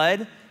in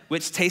blood,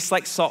 which tastes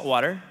like salt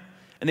water.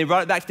 And they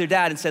brought it back to their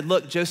dad and said,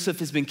 look, Joseph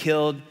has been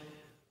killed.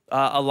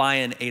 A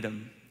lion ate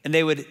him. And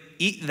they would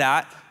eat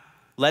that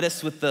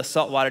lettuce with the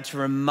salt water to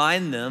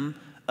remind them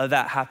of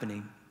that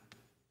happening.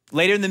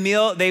 Later in the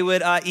meal, they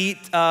would eat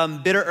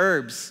bitter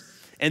herbs.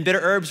 And bitter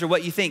herbs are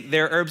what you think.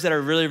 They're herbs that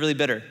are really, really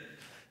bitter.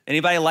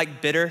 Anybody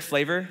like bitter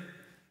flavor?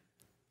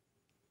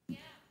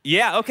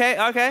 Yeah,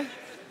 okay.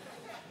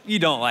 You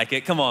don't like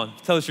it, come on,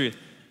 tell the truth.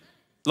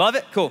 Love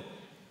it? Cool.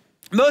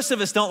 Most of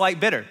us don't like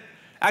bitter.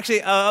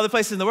 Actually, other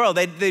places in the world,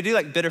 they do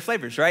like bitter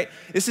flavors, right?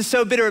 This is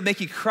so bitter it would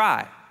make you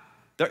cry.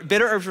 The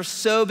bitter herbs were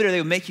so bitter they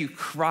would make you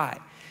cry.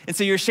 And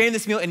so you're sharing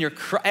this meal and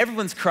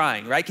everyone's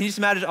crying, right? Can you just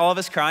imagine all of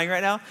us crying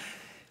right now?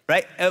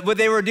 right? What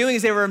they were doing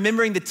is they were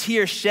remembering the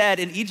tears shed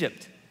in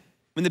Egypt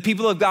when the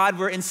people of God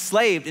were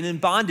enslaved and in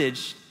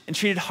bondage and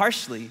treated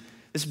harshly,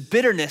 this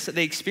bitterness that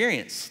they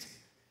experienced.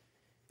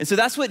 And so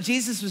that's what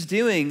Jesus was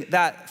doing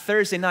that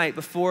Thursday night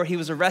before he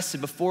was arrested,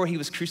 before he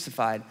was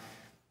crucified.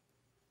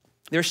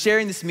 They were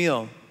sharing this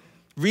meal,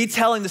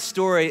 retelling the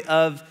story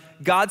of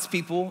God's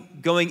people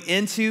going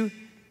into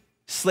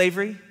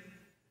slavery,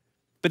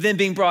 but then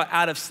being brought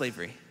out of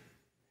slavery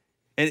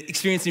and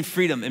experiencing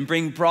freedom and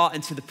being brought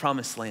into the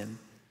promised land.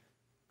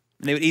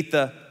 And they would eat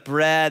the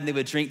bread and they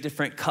would drink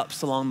different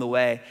cups along the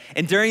way.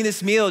 And during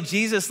this meal,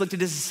 Jesus looked at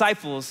his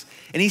disciples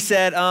and he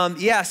said,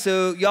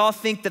 so y'all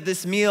think that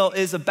this meal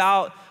is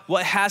about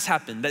what has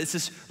happened, that it's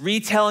this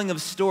retelling of a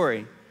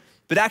story.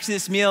 But actually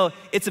this meal,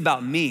 it's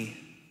about me,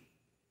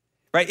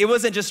 right? It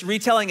wasn't just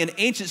retelling an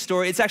ancient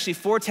story, it's actually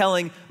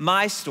foretelling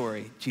my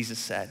story, Jesus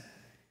said.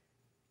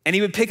 And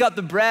he would pick up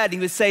the bread and he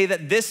would say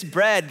that this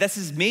bread, this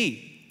is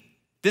me.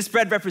 This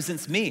bread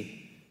represents me.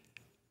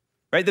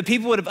 Right? The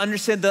people would have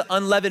understood the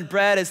unleavened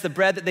bread as the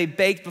bread that they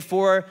baked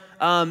before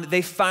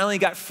they finally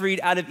got freed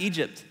out of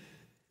Egypt.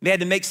 They had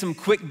to make some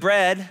quick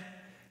bread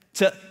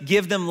to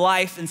give them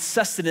life and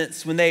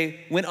sustenance when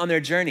they went on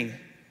their journey.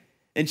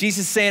 And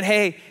Jesus is saying,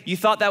 hey, you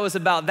thought that was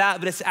about that,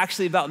 but it's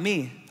actually about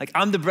me. Like,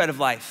 I'm the bread of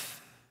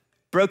life,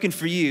 broken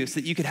for you so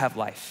that you could have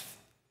life.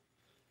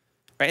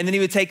 Right? And then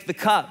he would take the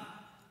cup.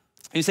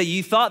 He would say,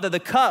 you thought that the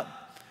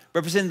cup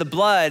represented the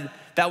blood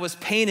that was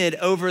painted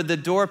over the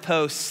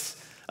doorposts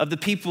of the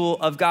people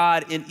of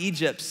God in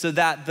Egypt so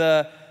that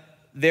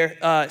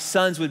their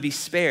sons would be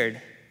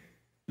spared.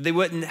 They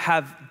wouldn't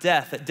have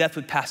death, that death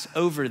would pass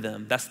over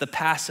them. That's the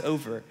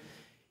Passover.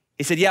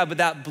 He said, yeah, but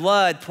that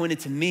blood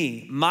pointed to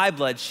me, my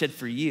blood shed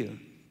for you.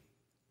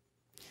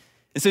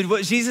 And so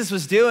what Jesus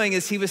was doing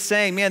is he was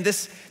saying, man,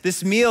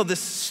 this meal, this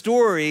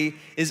story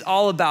is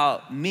all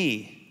about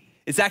me.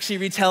 It's actually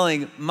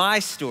retelling my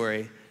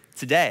story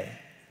today.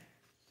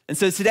 And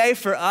so today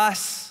for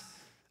us,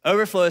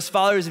 Overflow, as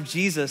followers of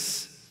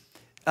Jesus,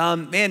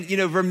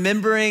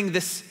 remembering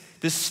this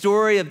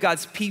story of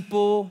God's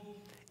people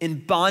in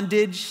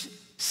bondage,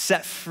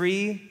 set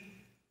free,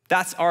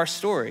 that's our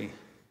story,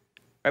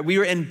 right? We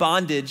were in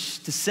bondage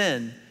to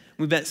sin.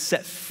 We've been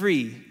set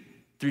free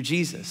through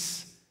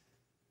Jesus.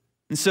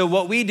 And so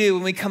what we do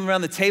when we come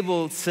around the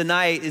table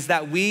tonight is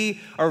that we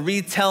are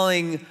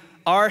retelling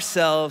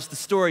ourselves the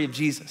story of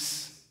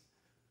Jesus.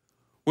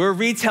 We're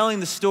retelling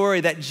the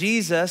story that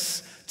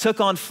Jesus took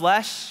on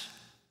flesh,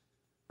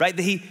 right?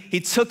 That he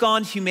took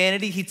on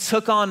humanity, he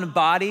took on a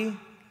body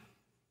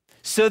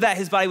so that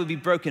his body would be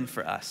broken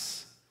for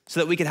us, so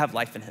that we could have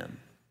life in him.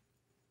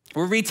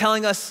 We're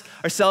retelling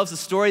ourselves the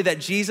story that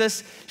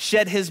Jesus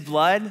shed his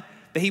blood,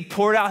 that he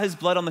poured out his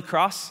blood on the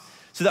cross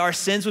so that our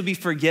sins would be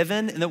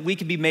forgiven and that we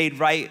could be made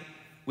right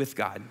with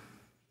God.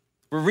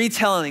 We're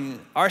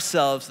retelling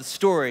ourselves the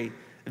story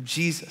of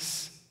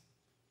Jesus.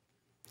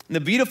 And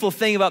the beautiful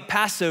thing about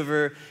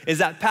Passover is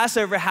that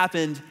Passover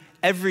happened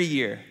every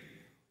year,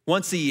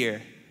 once a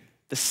year.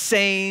 The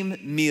same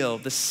meal,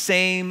 the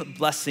same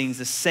blessings,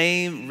 the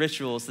same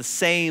rituals, the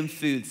same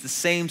foods, the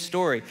same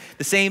story,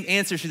 the same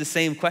answers to the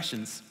same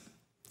questions.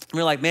 And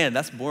we're like, man,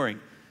 that's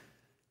boring.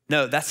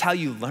 No, that's how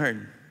you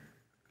learn.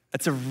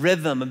 That's a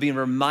rhythm of being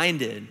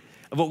reminded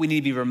of what we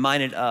need to be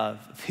reminded of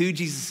who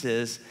Jesus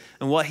is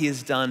and what he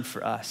has done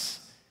for us.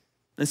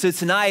 And so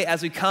tonight,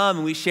 as we come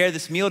and we share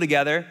this meal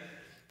together,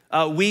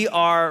 we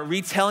are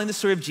retelling the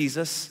story of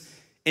Jesus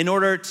in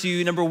order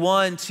to, number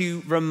one,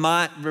 to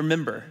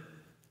remember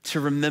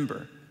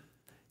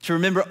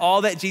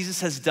all that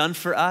Jesus has done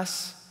for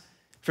us,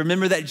 to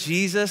remember that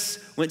Jesus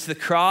went to the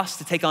cross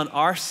to take on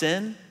our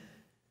sin,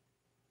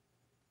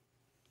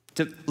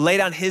 to lay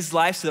down his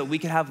life so that we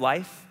could have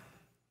life,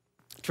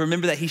 to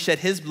remember that he shed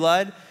his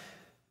blood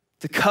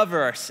to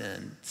cover our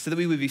sin so that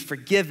we would be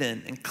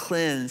forgiven and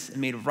cleansed and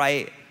made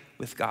right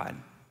with God.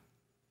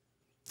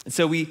 And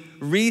so we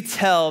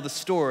retell the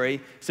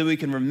story so we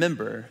can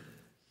remember.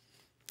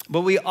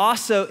 But we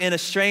also, in a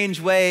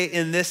strange way,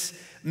 in this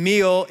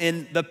meal,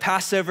 in the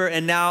Passover,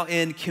 and now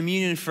in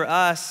communion for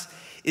us,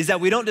 is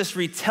that we don't just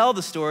retell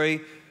the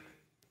story,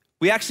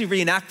 we actually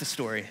reenact the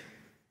story,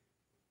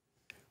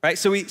 right?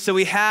 So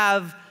we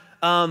have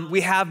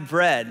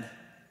bread.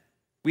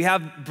 We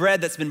have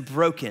bread that's been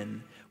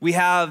broken. We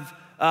have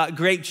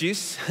grape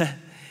juice,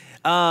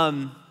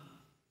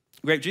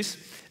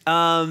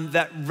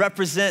 that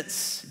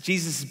represents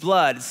Jesus'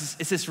 blood.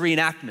 It's this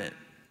reenactment,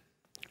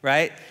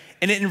 right?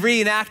 And in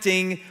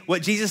reenacting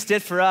what Jesus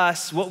did for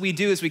us, what we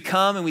do is we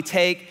come and we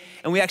take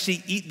and we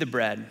actually eat the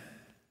bread,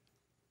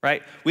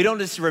 right? We don't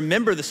just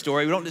remember the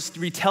story. We don't just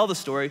retell the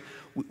story.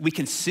 We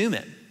consume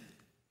it.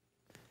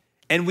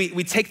 And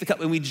we take the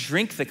cup and we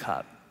drink the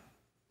cup.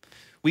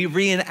 We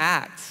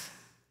reenact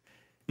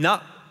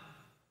not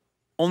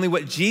only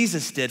what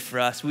Jesus did for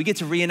us, we get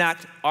to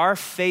reenact our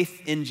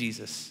faith in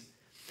Jesus,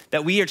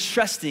 that we are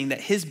trusting that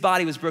his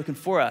body was broken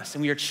for us,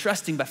 and we are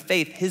trusting by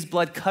faith his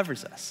blood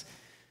covers us.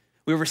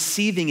 We're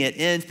receiving it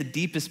into the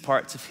deepest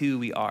parts of who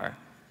we are.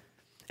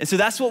 And so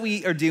that's what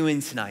we are doing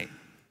tonight.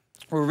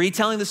 We're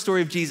retelling the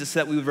story of Jesus so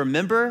that we would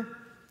remember,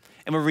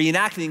 and we're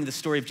reenacting the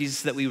story of Jesus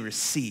so that we would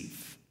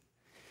receive.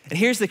 And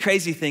here's the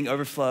crazy thing,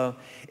 Overflow,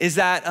 is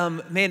that,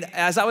 man,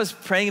 as I was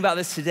praying about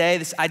this today,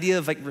 this idea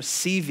of like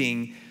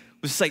receiving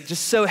was like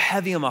just so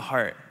heavy on my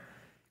heart.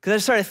 Because I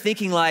just started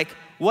thinking like,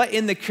 what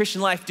in the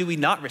Christian life do we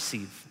not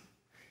receive?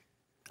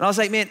 And I was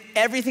like, man,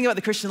 everything about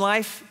the Christian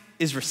life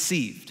is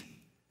received.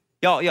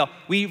 Y'all,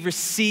 we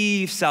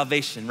receive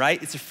salvation,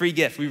 right? It's a free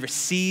gift. We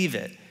receive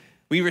it.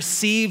 We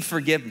receive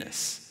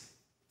forgiveness,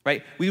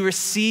 right? We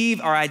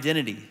receive our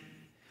identity.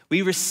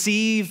 We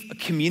receive a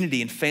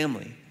community and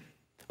family,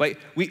 right?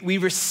 We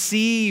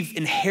receive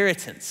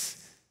inheritance.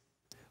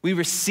 We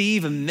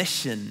receive a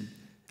mission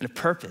and a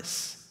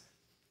purpose.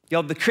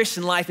 Y'all, the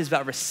Christian life is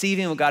about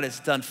receiving what God has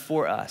done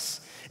for us.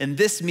 And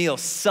this meal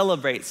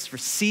celebrates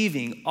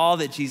receiving all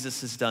that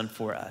Jesus has done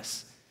for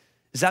us.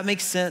 Does that make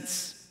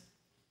sense?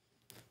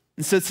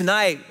 And so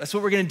tonight, that's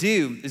what we're gonna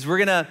do, is we're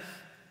gonna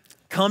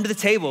come to the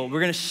table. We're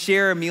gonna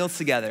share a meal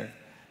together.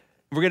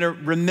 We're gonna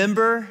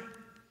remember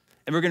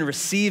and we're gonna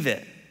receive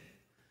it.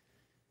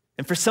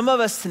 And for some of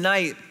us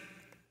tonight,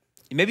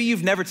 maybe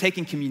you've never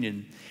taken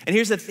communion. And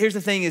here's the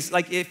thing is,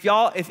 like,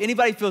 if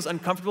anybody feels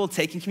uncomfortable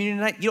taking communion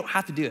tonight, you don't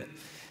have to do it.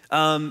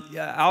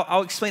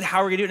 I'll explain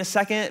how we're gonna do it in a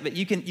second, but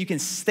you can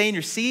stay in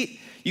your seat.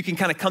 You can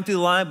kind of come through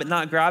the line, but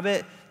not grab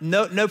it.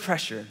 No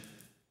pressure.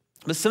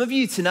 But some of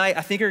you tonight,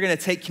 I think, are gonna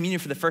take communion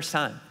for the first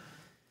time.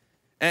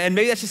 And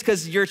maybe that's just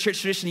because you're a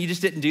church tradition, you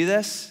just didn't do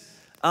this,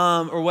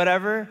 or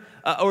whatever.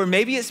 Or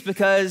maybe it's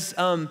because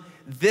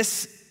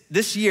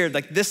this year,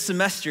 like this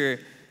semester,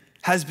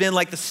 has been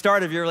like the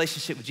start of your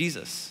relationship with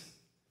Jesus.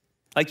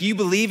 Like you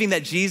believing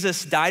that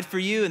Jesus died for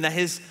you and that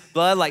his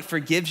blood like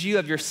forgives you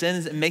of your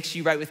sins and makes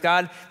you right with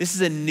God. This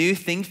is a new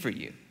thing for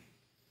you.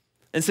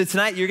 And so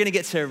tonight you're gonna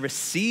get to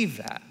receive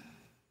that.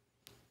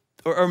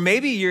 Or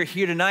maybe you're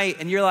here tonight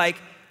and you're like,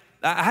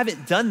 I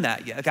haven't done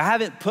that yet. Like I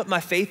haven't put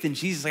my faith in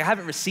Jesus. Like I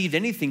haven't received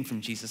anything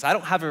from Jesus. I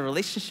don't have a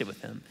relationship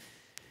with him.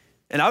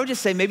 And I would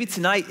just say maybe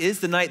tonight is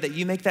the night that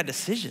you make that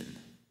decision.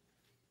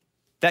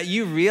 That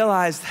you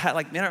realize that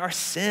like, man, our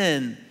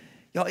sin,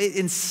 y'all, it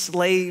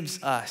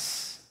enslaves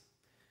us.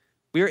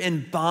 We are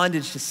in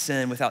bondage to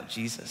sin without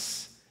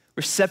Jesus.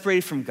 We're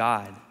separated from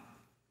God.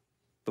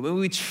 But when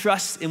we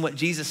trust in what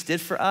Jesus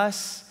did for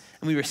us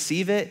and we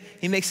receive it,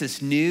 he makes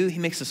us new, he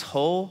makes us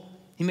whole,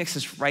 he makes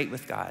us right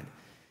with God.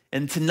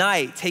 And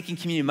tonight, taking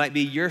communion might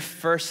be your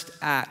first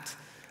act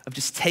of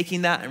just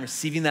taking that and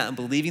receiving that and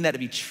believing that to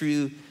be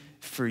true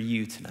for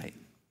you tonight.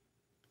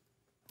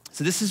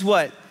 So this is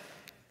what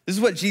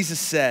Jesus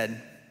said,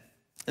 and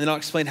then I'll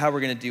explain how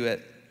we're gonna do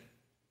it.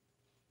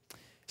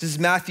 This is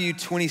Matthew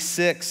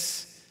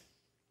 26,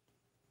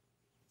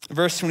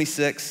 verse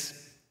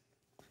 26.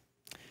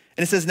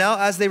 And it says, now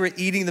as they were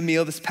eating the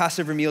meal, this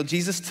Passover meal,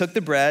 Jesus took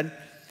the bread,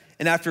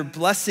 and after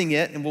blessing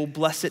it, and we'll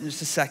bless it in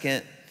just a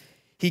second,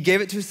 he gave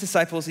it to his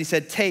disciples. He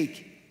said,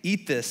 take,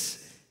 eat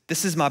this.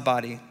 This is my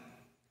body.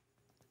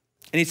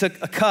 And he took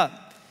a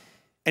cup,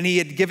 and he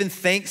had given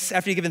thanks.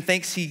 After he had given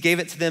thanks, he gave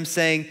it to them,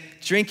 saying,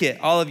 drink it,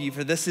 all of you,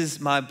 for this is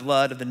my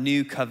blood of the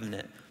new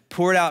covenant,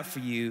 poured out for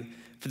you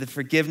for the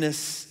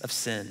forgiveness of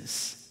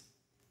sins.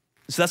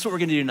 So that's what we're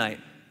gonna do tonight.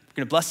 We're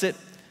gonna bless it,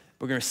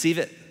 we're gonna receive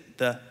it,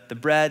 the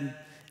bread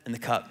and the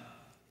cup.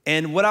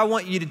 And what I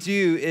want you to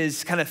do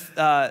is kind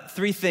of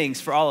three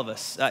things for all of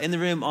us in the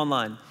room,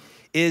 online,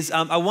 is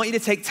I want you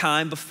to take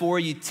time before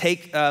you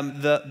take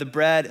the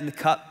bread and the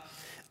cup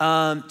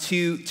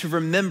to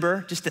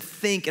remember, just to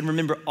think and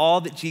remember all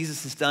that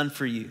Jesus has done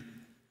for you.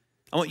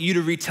 I want you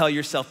to retell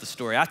yourself the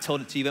story. I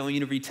told it to you, but I want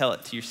you to retell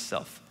it to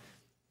yourself.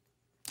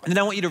 And then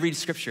I want you to read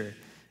scripture.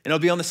 And it'll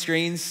be on the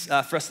screens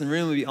for us in the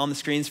room. It'll be on the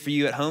screens for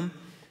you at home.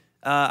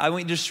 I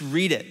want you to just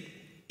read it,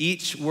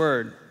 each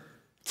word,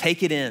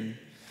 take it in.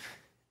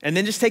 And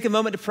then just take a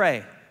moment to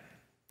pray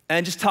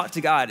and just talk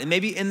to God. And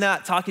maybe in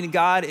that talking to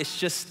God, it's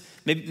just,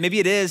 maybe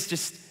it is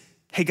just,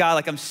 hey God,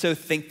 like I'm so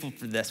thankful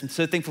for this. I'm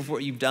so thankful for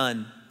what you've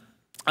done.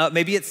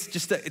 Maybe it's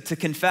just to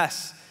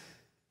confess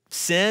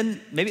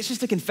sin. Maybe it's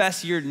just to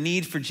confess your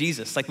need for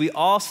Jesus. Like we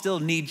all still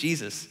need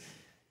Jesus.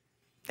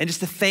 And just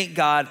to thank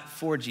God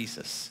for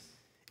Jesus.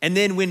 And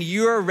then when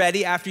you're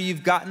ready, after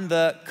you've gotten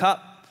the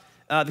cup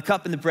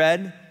and the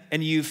bread,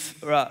 and you've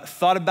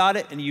thought about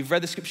it, and you've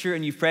read the scripture,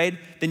 and you've prayed,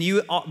 then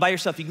you, by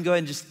yourself, you can go ahead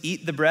and just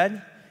eat the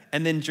bread,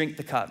 and then drink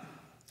the cup.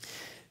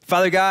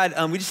 Father God,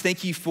 we just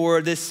thank you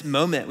for this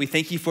moment. We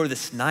thank you for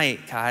this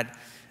night, God.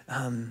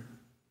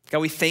 God,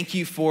 we thank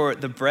you for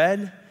the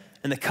bread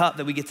and the cup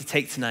that we get to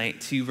take tonight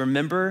to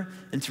remember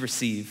and to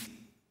receive.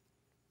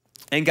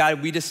 And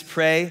God, we just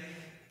pray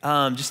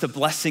just a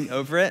blessing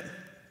over it.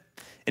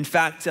 In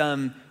fact,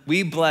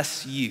 we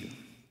bless you.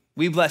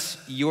 We bless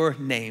your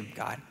name,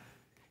 God.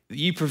 That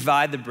you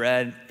provide the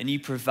bread and you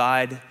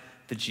provide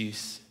the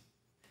juice.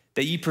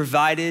 That you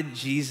provided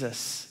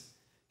Jesus,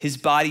 his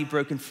body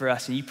broken for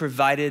us, and you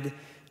provided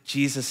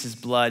Jesus, his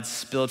blood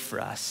spilled for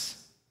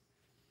us.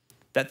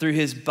 That through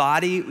his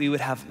body we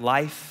would have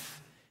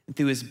life, and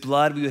through his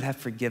blood we would have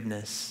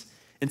forgiveness.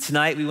 And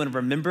tonight we want to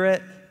remember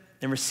it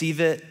and receive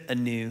it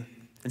anew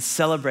and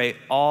celebrate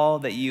all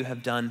that you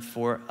have done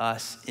for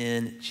us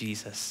in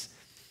Jesus.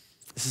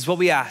 This is what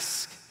we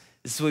ask.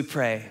 This is what we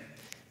pray.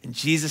 In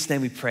Jesus'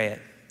 name we pray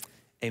it.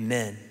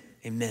 Amen.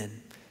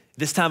 Amen.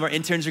 This time our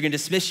interns are going to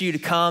dismiss you to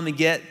come and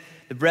get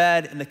the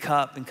bread and the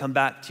cup and come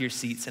back to your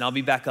seats. And I'll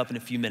be back up in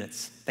a few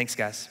minutes. Thanks,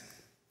 guys.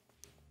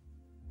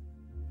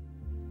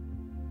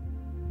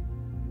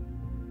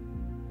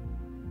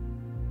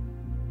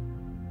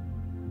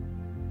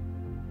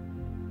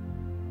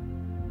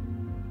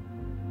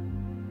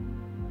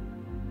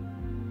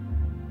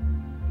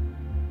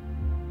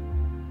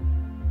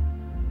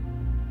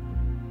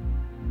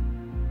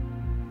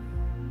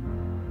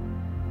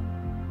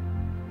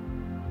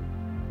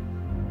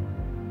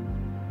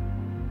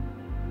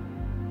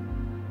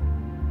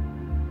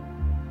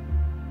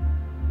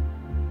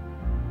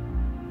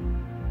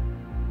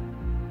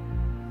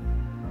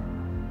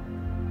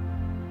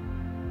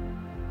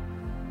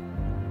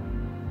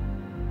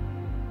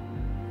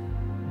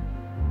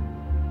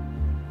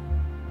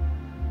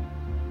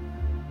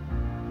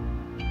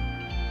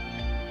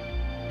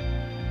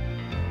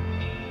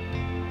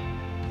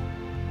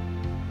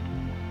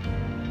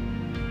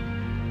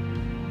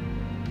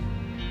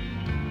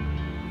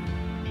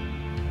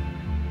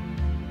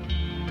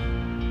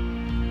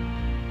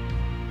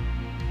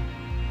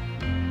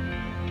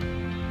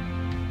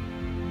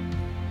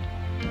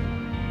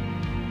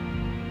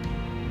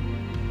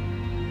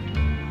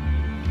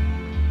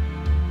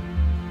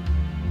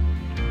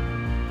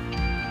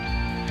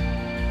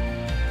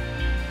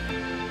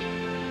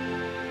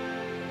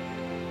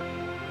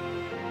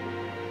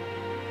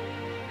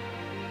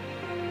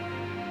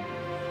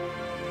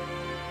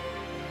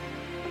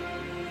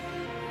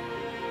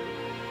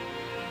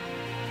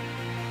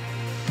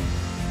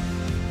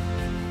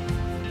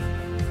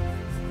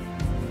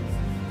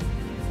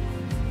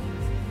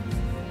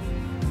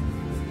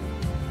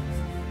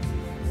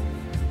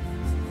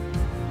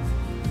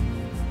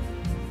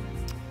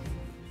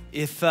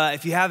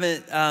 If you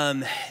haven't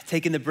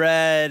taken the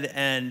bread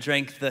and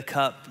drank the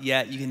cup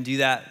yet, you can do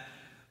that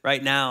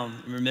right now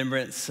in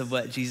remembrance of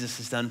what Jesus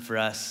has done for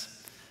us.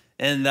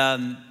 And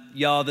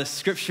y'all, the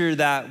scripture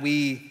that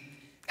we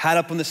had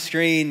up on the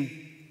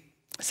screen,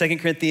 2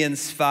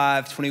 Corinthians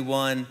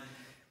 5:21,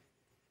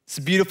 it's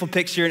a beautiful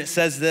picture, and it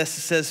says this.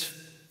 It says,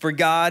 "For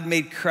God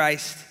made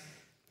Christ,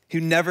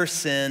 who never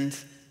sinned,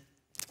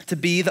 to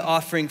be the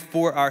offering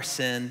for our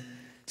sin,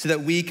 so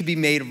that we could be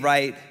made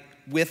right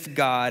with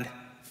God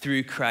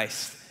through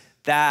Christ."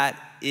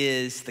 That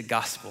is the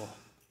gospel.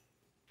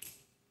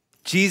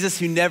 Jesus,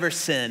 who never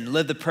sinned,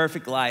 lived the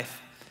perfect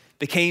life,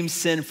 became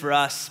sin for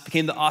us,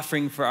 became the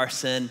offering for our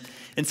sin.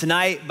 And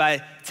tonight,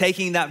 by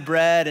taking that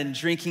bread and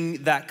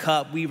drinking that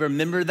cup, we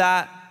remember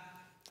that,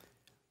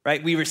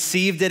 right? We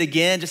received it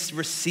again, just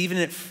receiving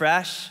it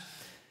fresh.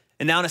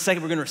 And now in a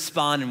second, we're gonna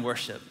respond in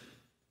worship,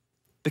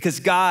 because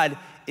God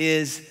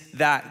is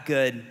that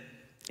good,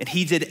 and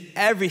he did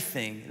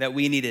everything that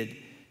we needed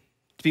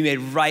to be made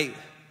right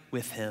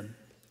with him.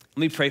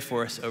 Let me pray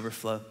for us,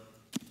 Overflow.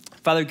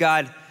 Father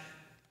God,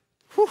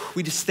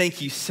 we just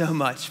thank you so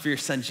much for your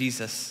son,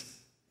 Jesus,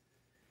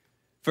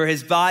 for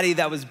his body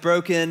that was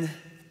broken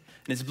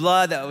and his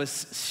blood that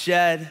was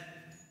shed,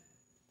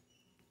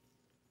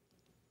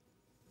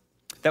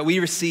 that we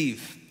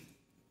receive.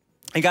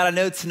 And God, I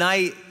know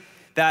tonight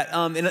that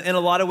in a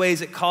lot of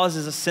ways it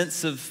causes a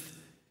sense of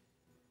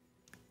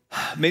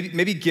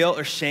maybe guilt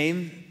or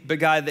shame, but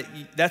God,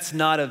 that's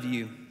not of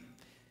you.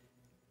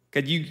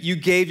 God, you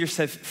gave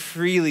yourself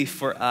freely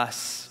for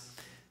us.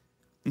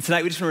 And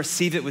tonight we just want to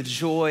receive it with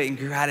joy and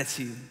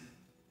gratitude.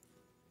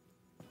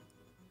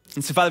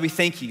 And so, Father, we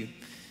thank you.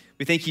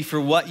 We thank you for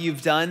what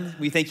you've done.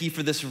 We thank you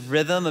for this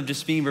rhythm of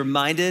just being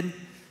reminded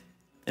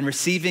and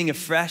receiving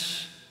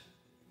afresh.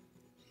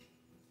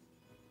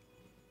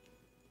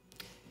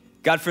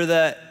 God, for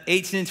the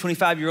 18 and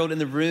 25-year-old in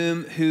the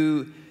room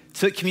who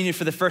took communion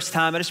for the first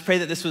time, I just pray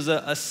that this was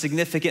a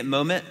significant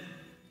moment.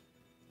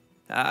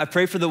 I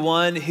pray for the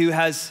one who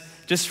has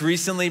just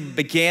recently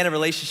began a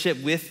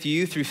relationship with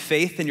you through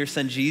faith in your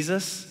son,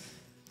 Jesus.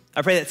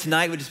 I pray that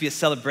tonight would just be a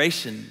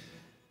celebration,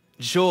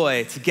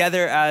 joy,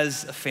 together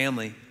as a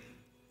family.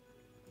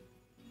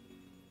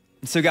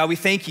 And so, God, we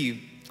thank you.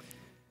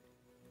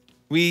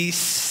 We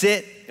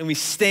sit and we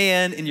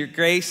stand in your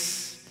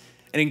grace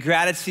and in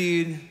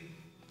gratitude. And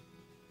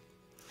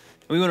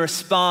we want to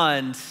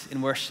respond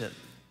in worship.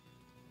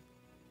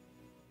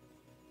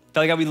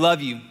 Father God, we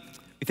love you.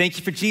 We thank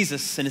you for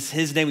Jesus, and it's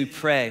his name we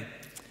pray.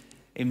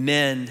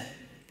 Amen,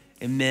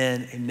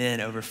 amen, amen,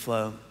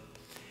 Overflow.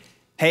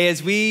 Hey,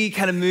 as we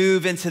kind of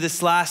move into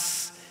this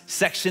last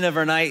section of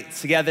our night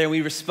together and we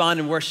respond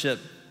in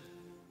worship,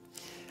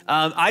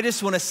 I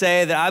just want to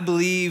say that I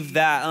believe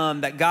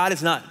that, that God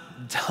is not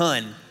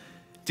done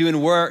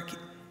doing work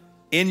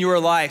in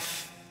your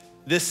life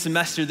this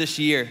semester, this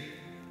year.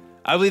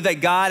 I believe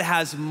that God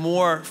has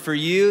more for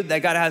you, that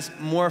God has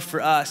more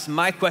for us.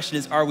 My question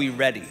is, are we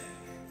ready?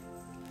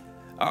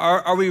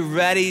 Are we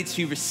ready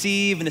to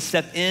receive and to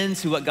step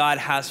into what God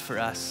has for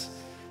us?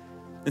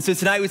 And so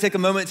tonight we take a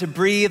moment to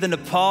breathe and to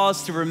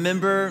pause, to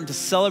remember and to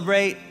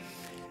celebrate.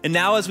 And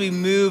now as we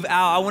move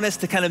out, I want us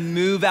to kind of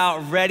move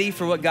out ready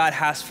for what God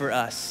has for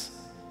us,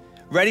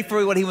 ready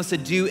for what he wants to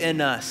do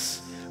in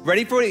us,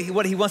 ready for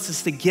what he wants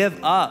us to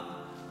give up,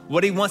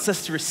 what he wants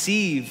us to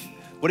receive,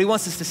 what he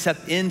wants us to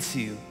step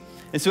into.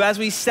 And so as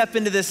we step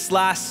into this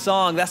last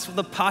song, that's what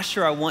the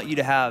posture I want you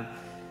to have.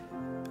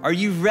 Are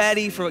you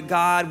ready for what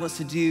God wants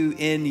to do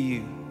in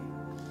you?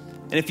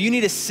 And if you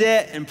need to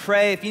sit and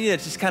pray, if you need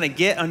to just kind of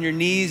get on your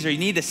knees, or you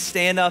need to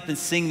stand up and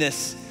sing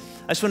this,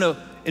 I just want to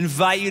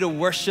invite you to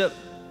worship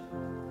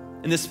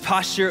in this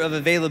posture of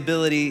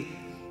availability.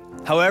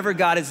 However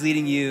God is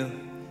leading you,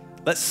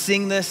 let's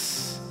sing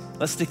this,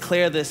 let's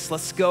declare this,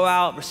 let's go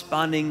out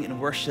responding in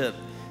worship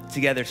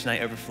together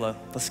tonight, Overflow.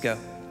 Let's go.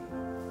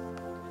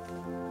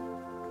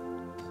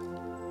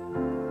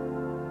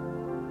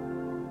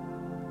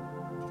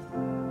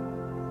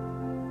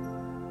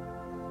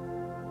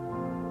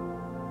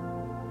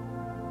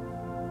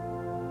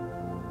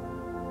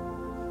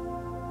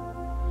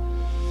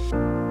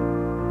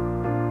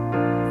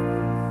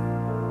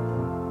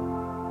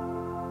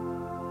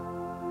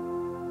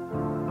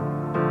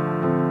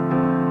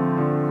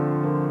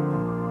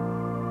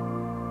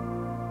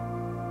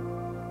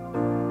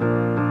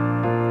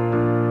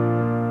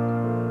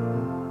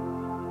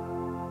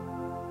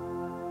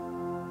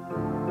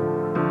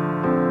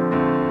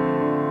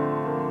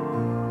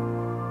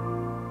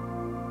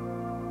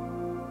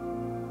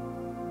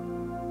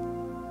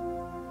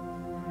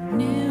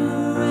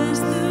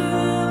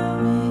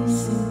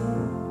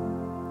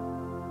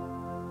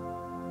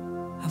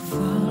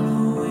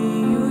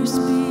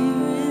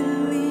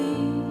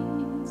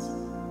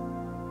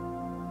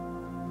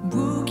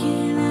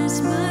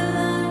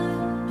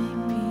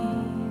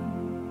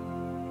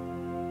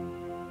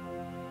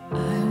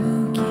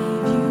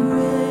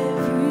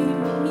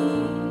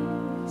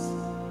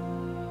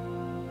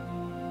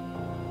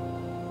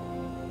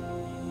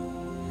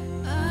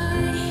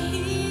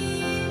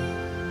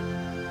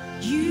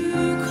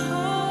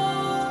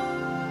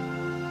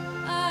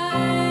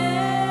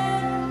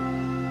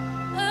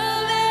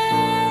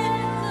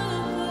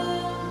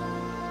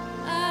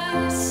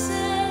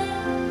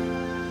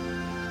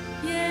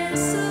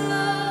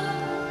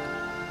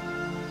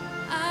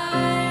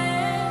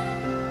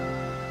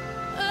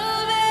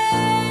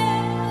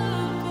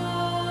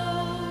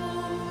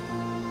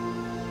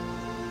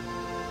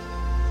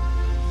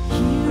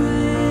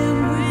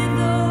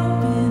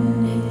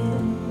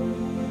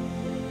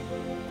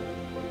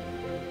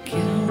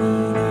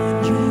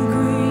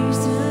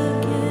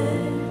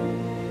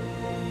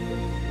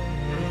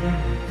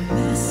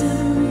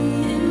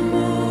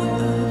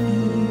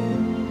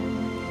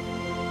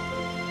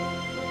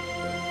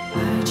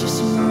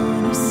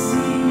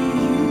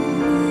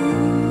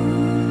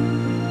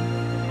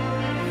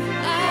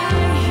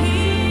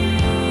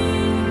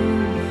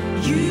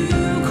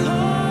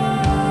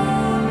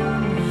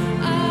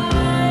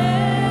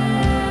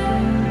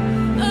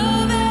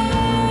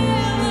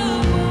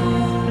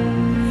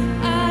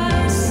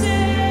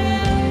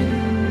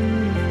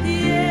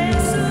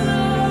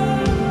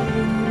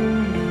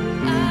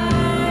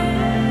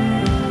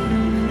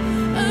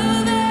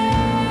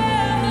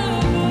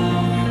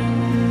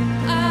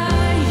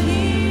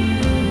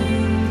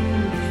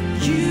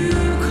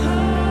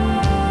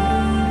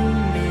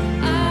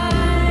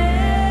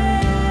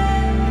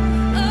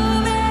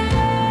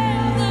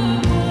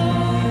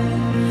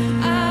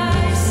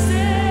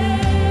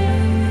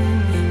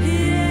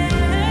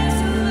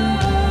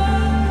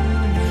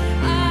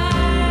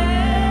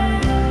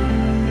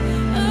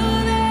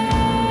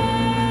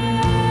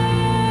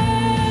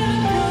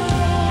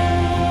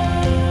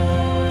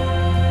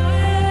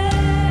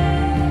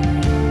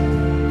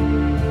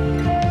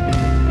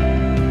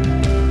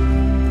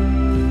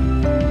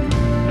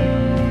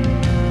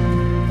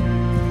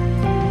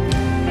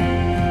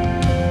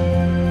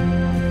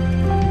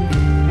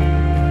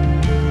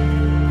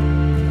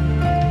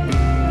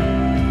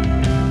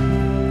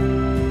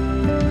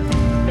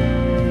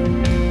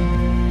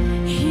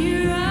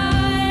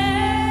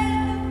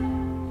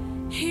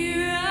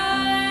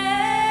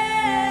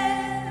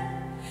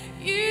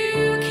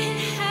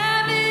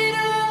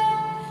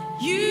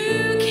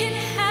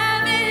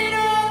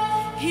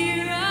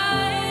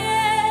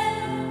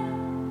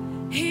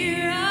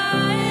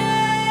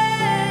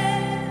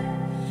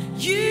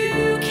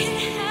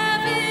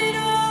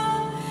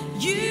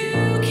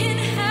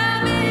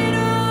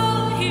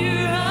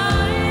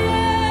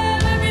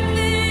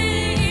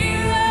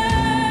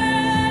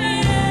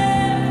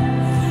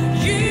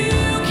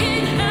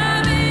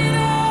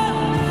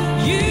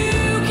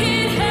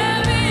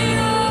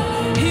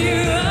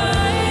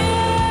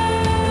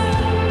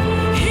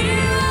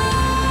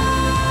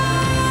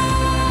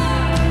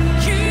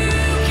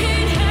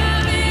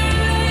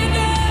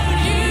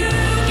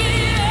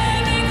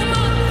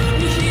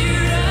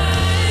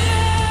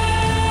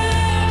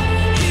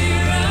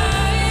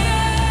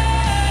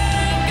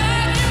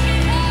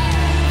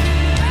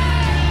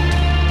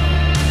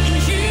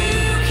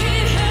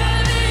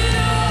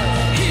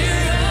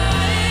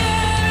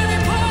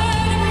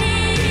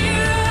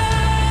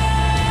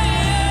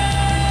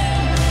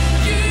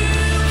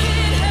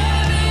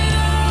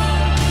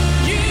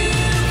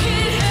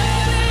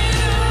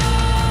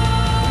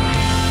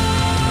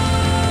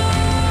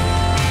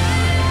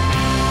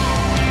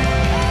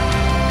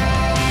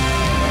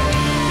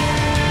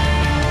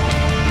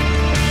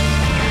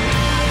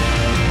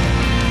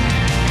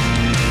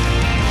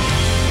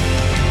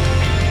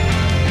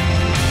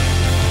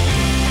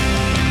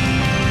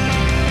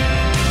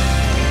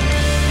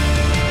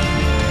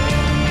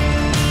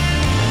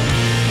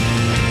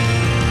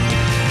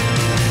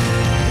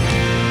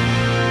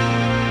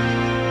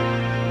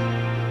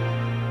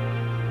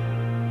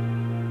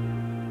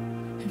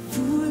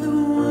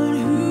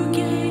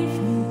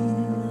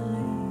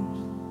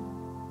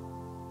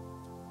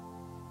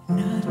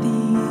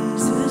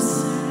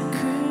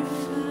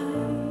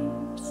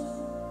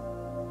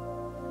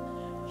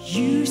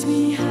 Use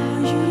me how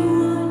you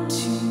want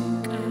to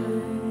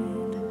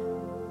guide.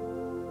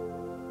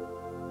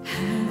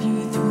 Have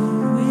you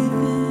thrown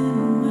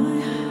within my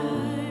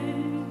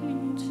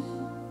heart?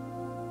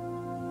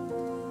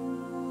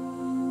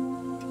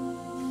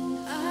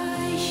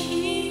 I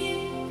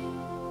hear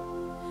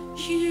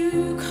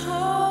you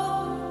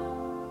call.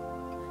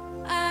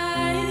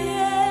 I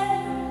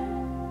am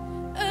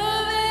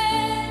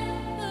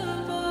available.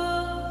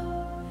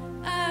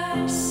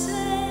 I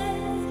say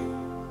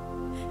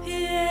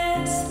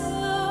yes,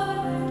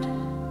 Lord.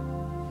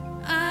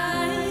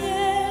 I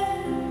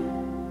am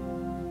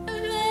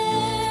available.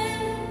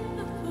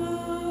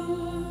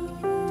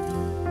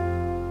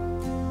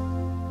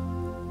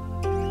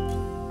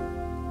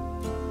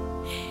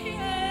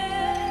 Yeah.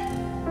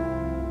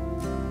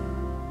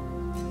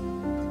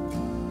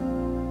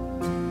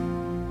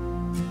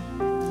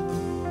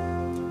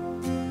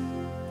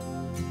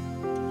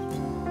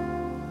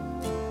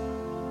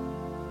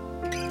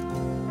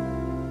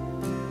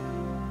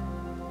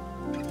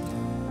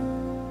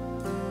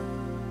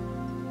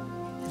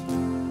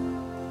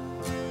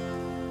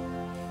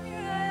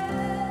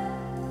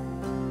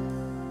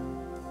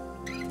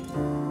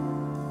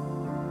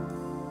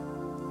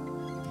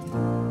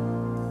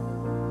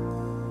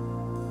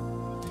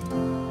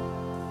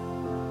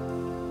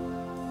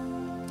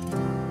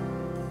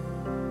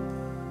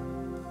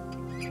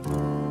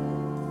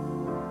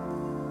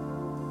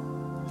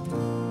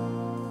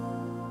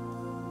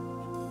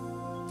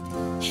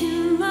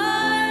 In my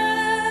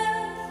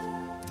life,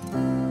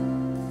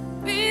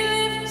 be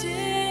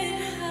lifted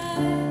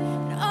high,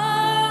 and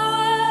our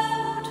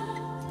world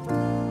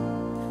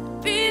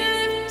be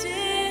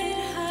lifted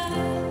high,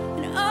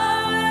 and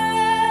our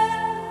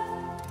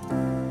love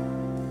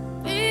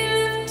be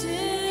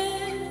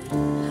lifted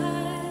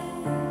high.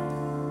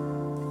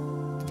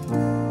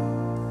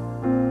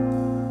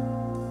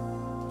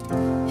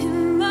 In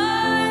my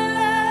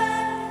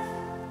life,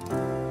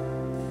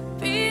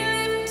 be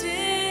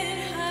lifted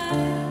high,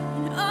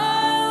 and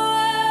our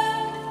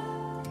world,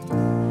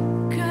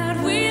 God,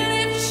 we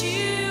lift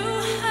you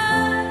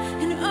high,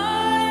 and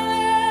our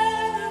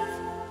love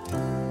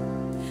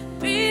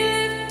be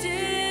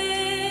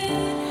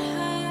lifted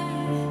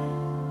high.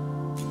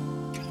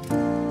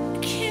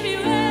 Give you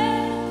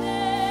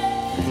everything.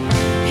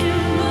 In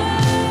my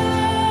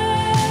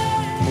life,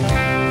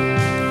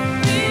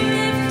 be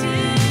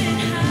lifted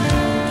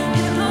high,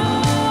 and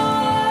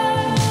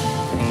our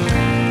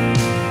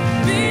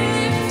be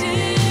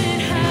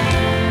lifted high,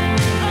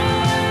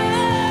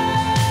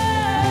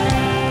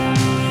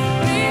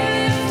 be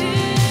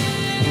lifted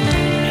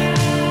high.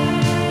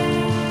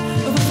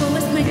 Overflow,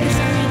 let's make this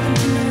our anthem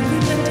tonight. We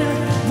lift our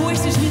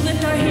voices, we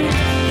lift our hands.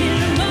 In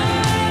my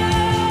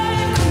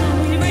life, come on,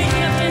 we raise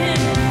it up to Him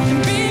and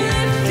be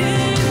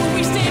lifted. When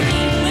we say be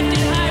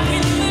lifted high, we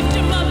lift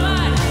Him up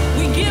high.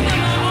 We give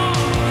Him our all.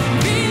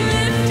 Be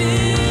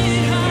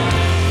lifted high,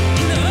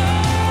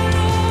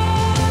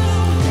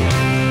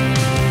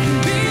 and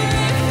be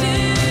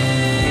lifted.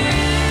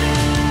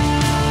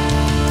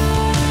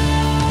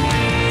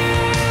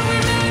 We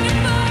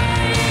magnify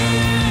You,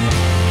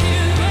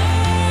 You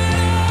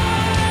alone.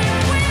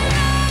 We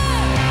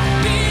love.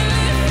 Be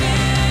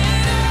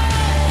lifted up,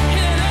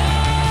 and be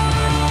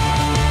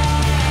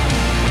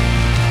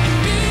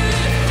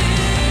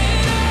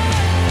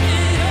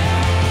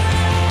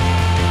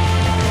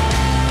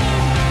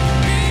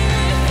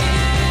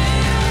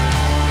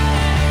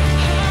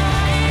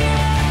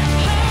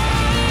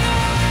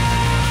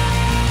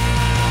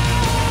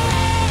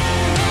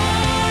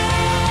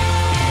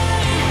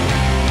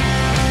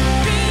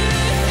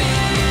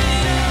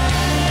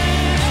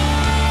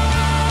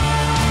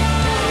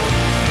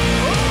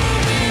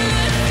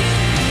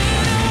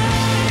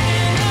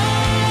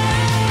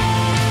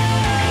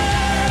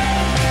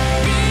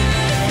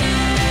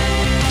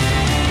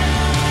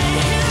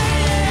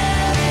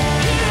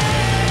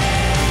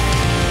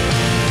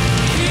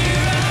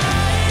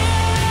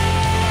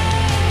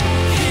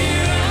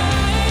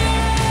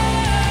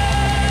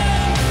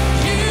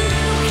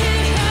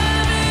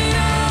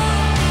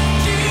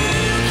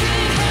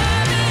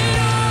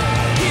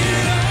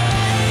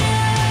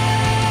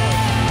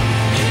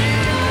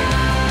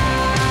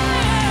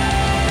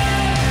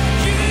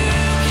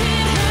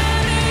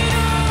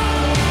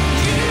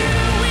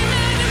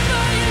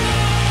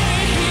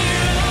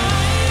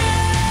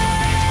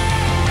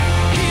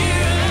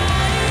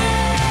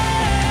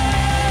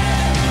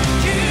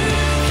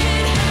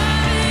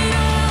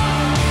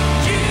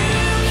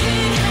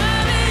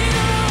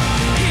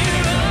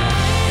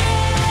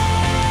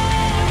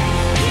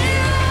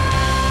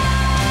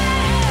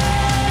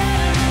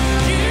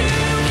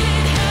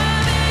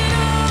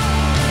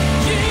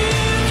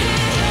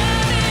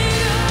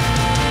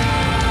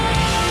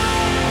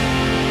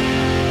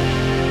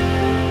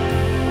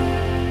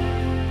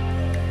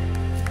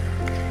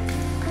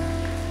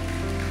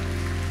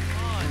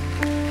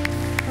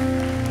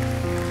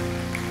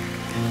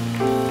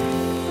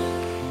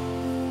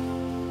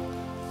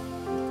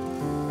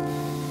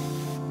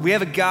We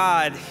have a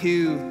God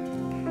who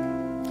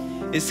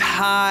is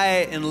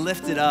high and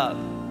lifted up.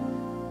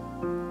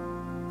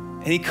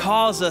 And he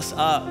calls us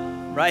up,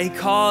 right? He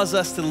calls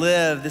us to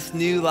live this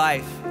new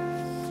life,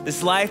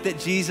 this life that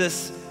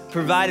Jesus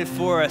provided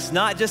for us,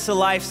 not just a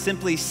life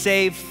simply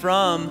saved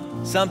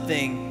from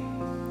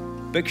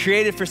something, but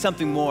created for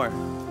something more.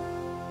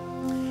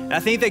 And I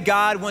think that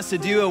God wants to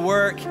do a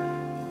work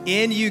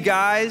in you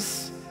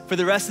guys for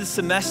the rest of the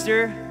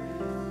semester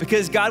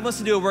because God wants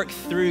to do a work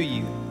through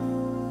you,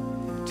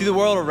 to the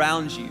world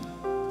around you.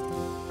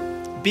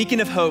 Beacon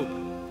of hope,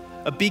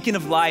 a beacon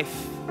of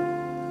life,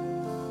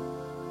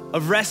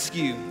 of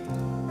rescue,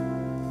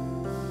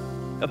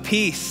 of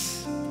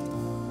peace.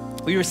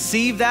 We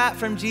receive that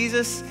from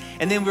Jesus,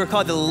 and then we're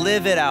called to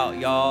live it out,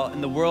 y'all,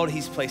 in the world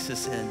he's placed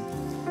us in.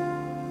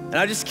 And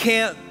I just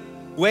can't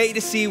wait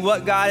to see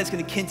what God is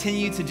gonna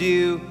continue to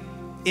do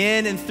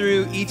in and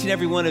through each and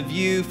every one of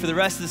you for the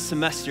rest of the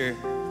semester.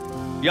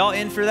 Y'all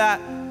in for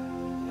that?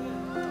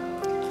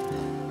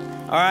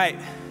 All right.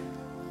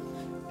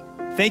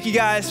 Thank you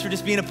guys for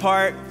just being a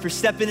part, for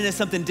stepping into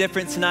something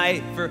different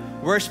tonight, for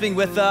worshiping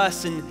with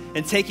us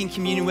and taking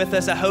communion with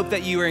us. I hope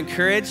that you were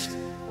encouraged.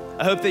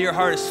 I hope that your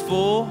heart is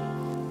full.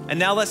 And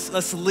now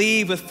let's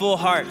leave with full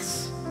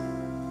hearts,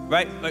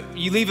 right?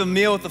 You leave a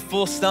meal with a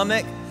full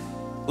stomach.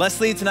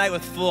 Let's leave tonight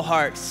with full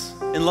hearts,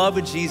 in love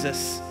with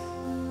Jesus,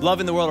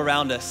 loving the world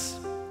around us.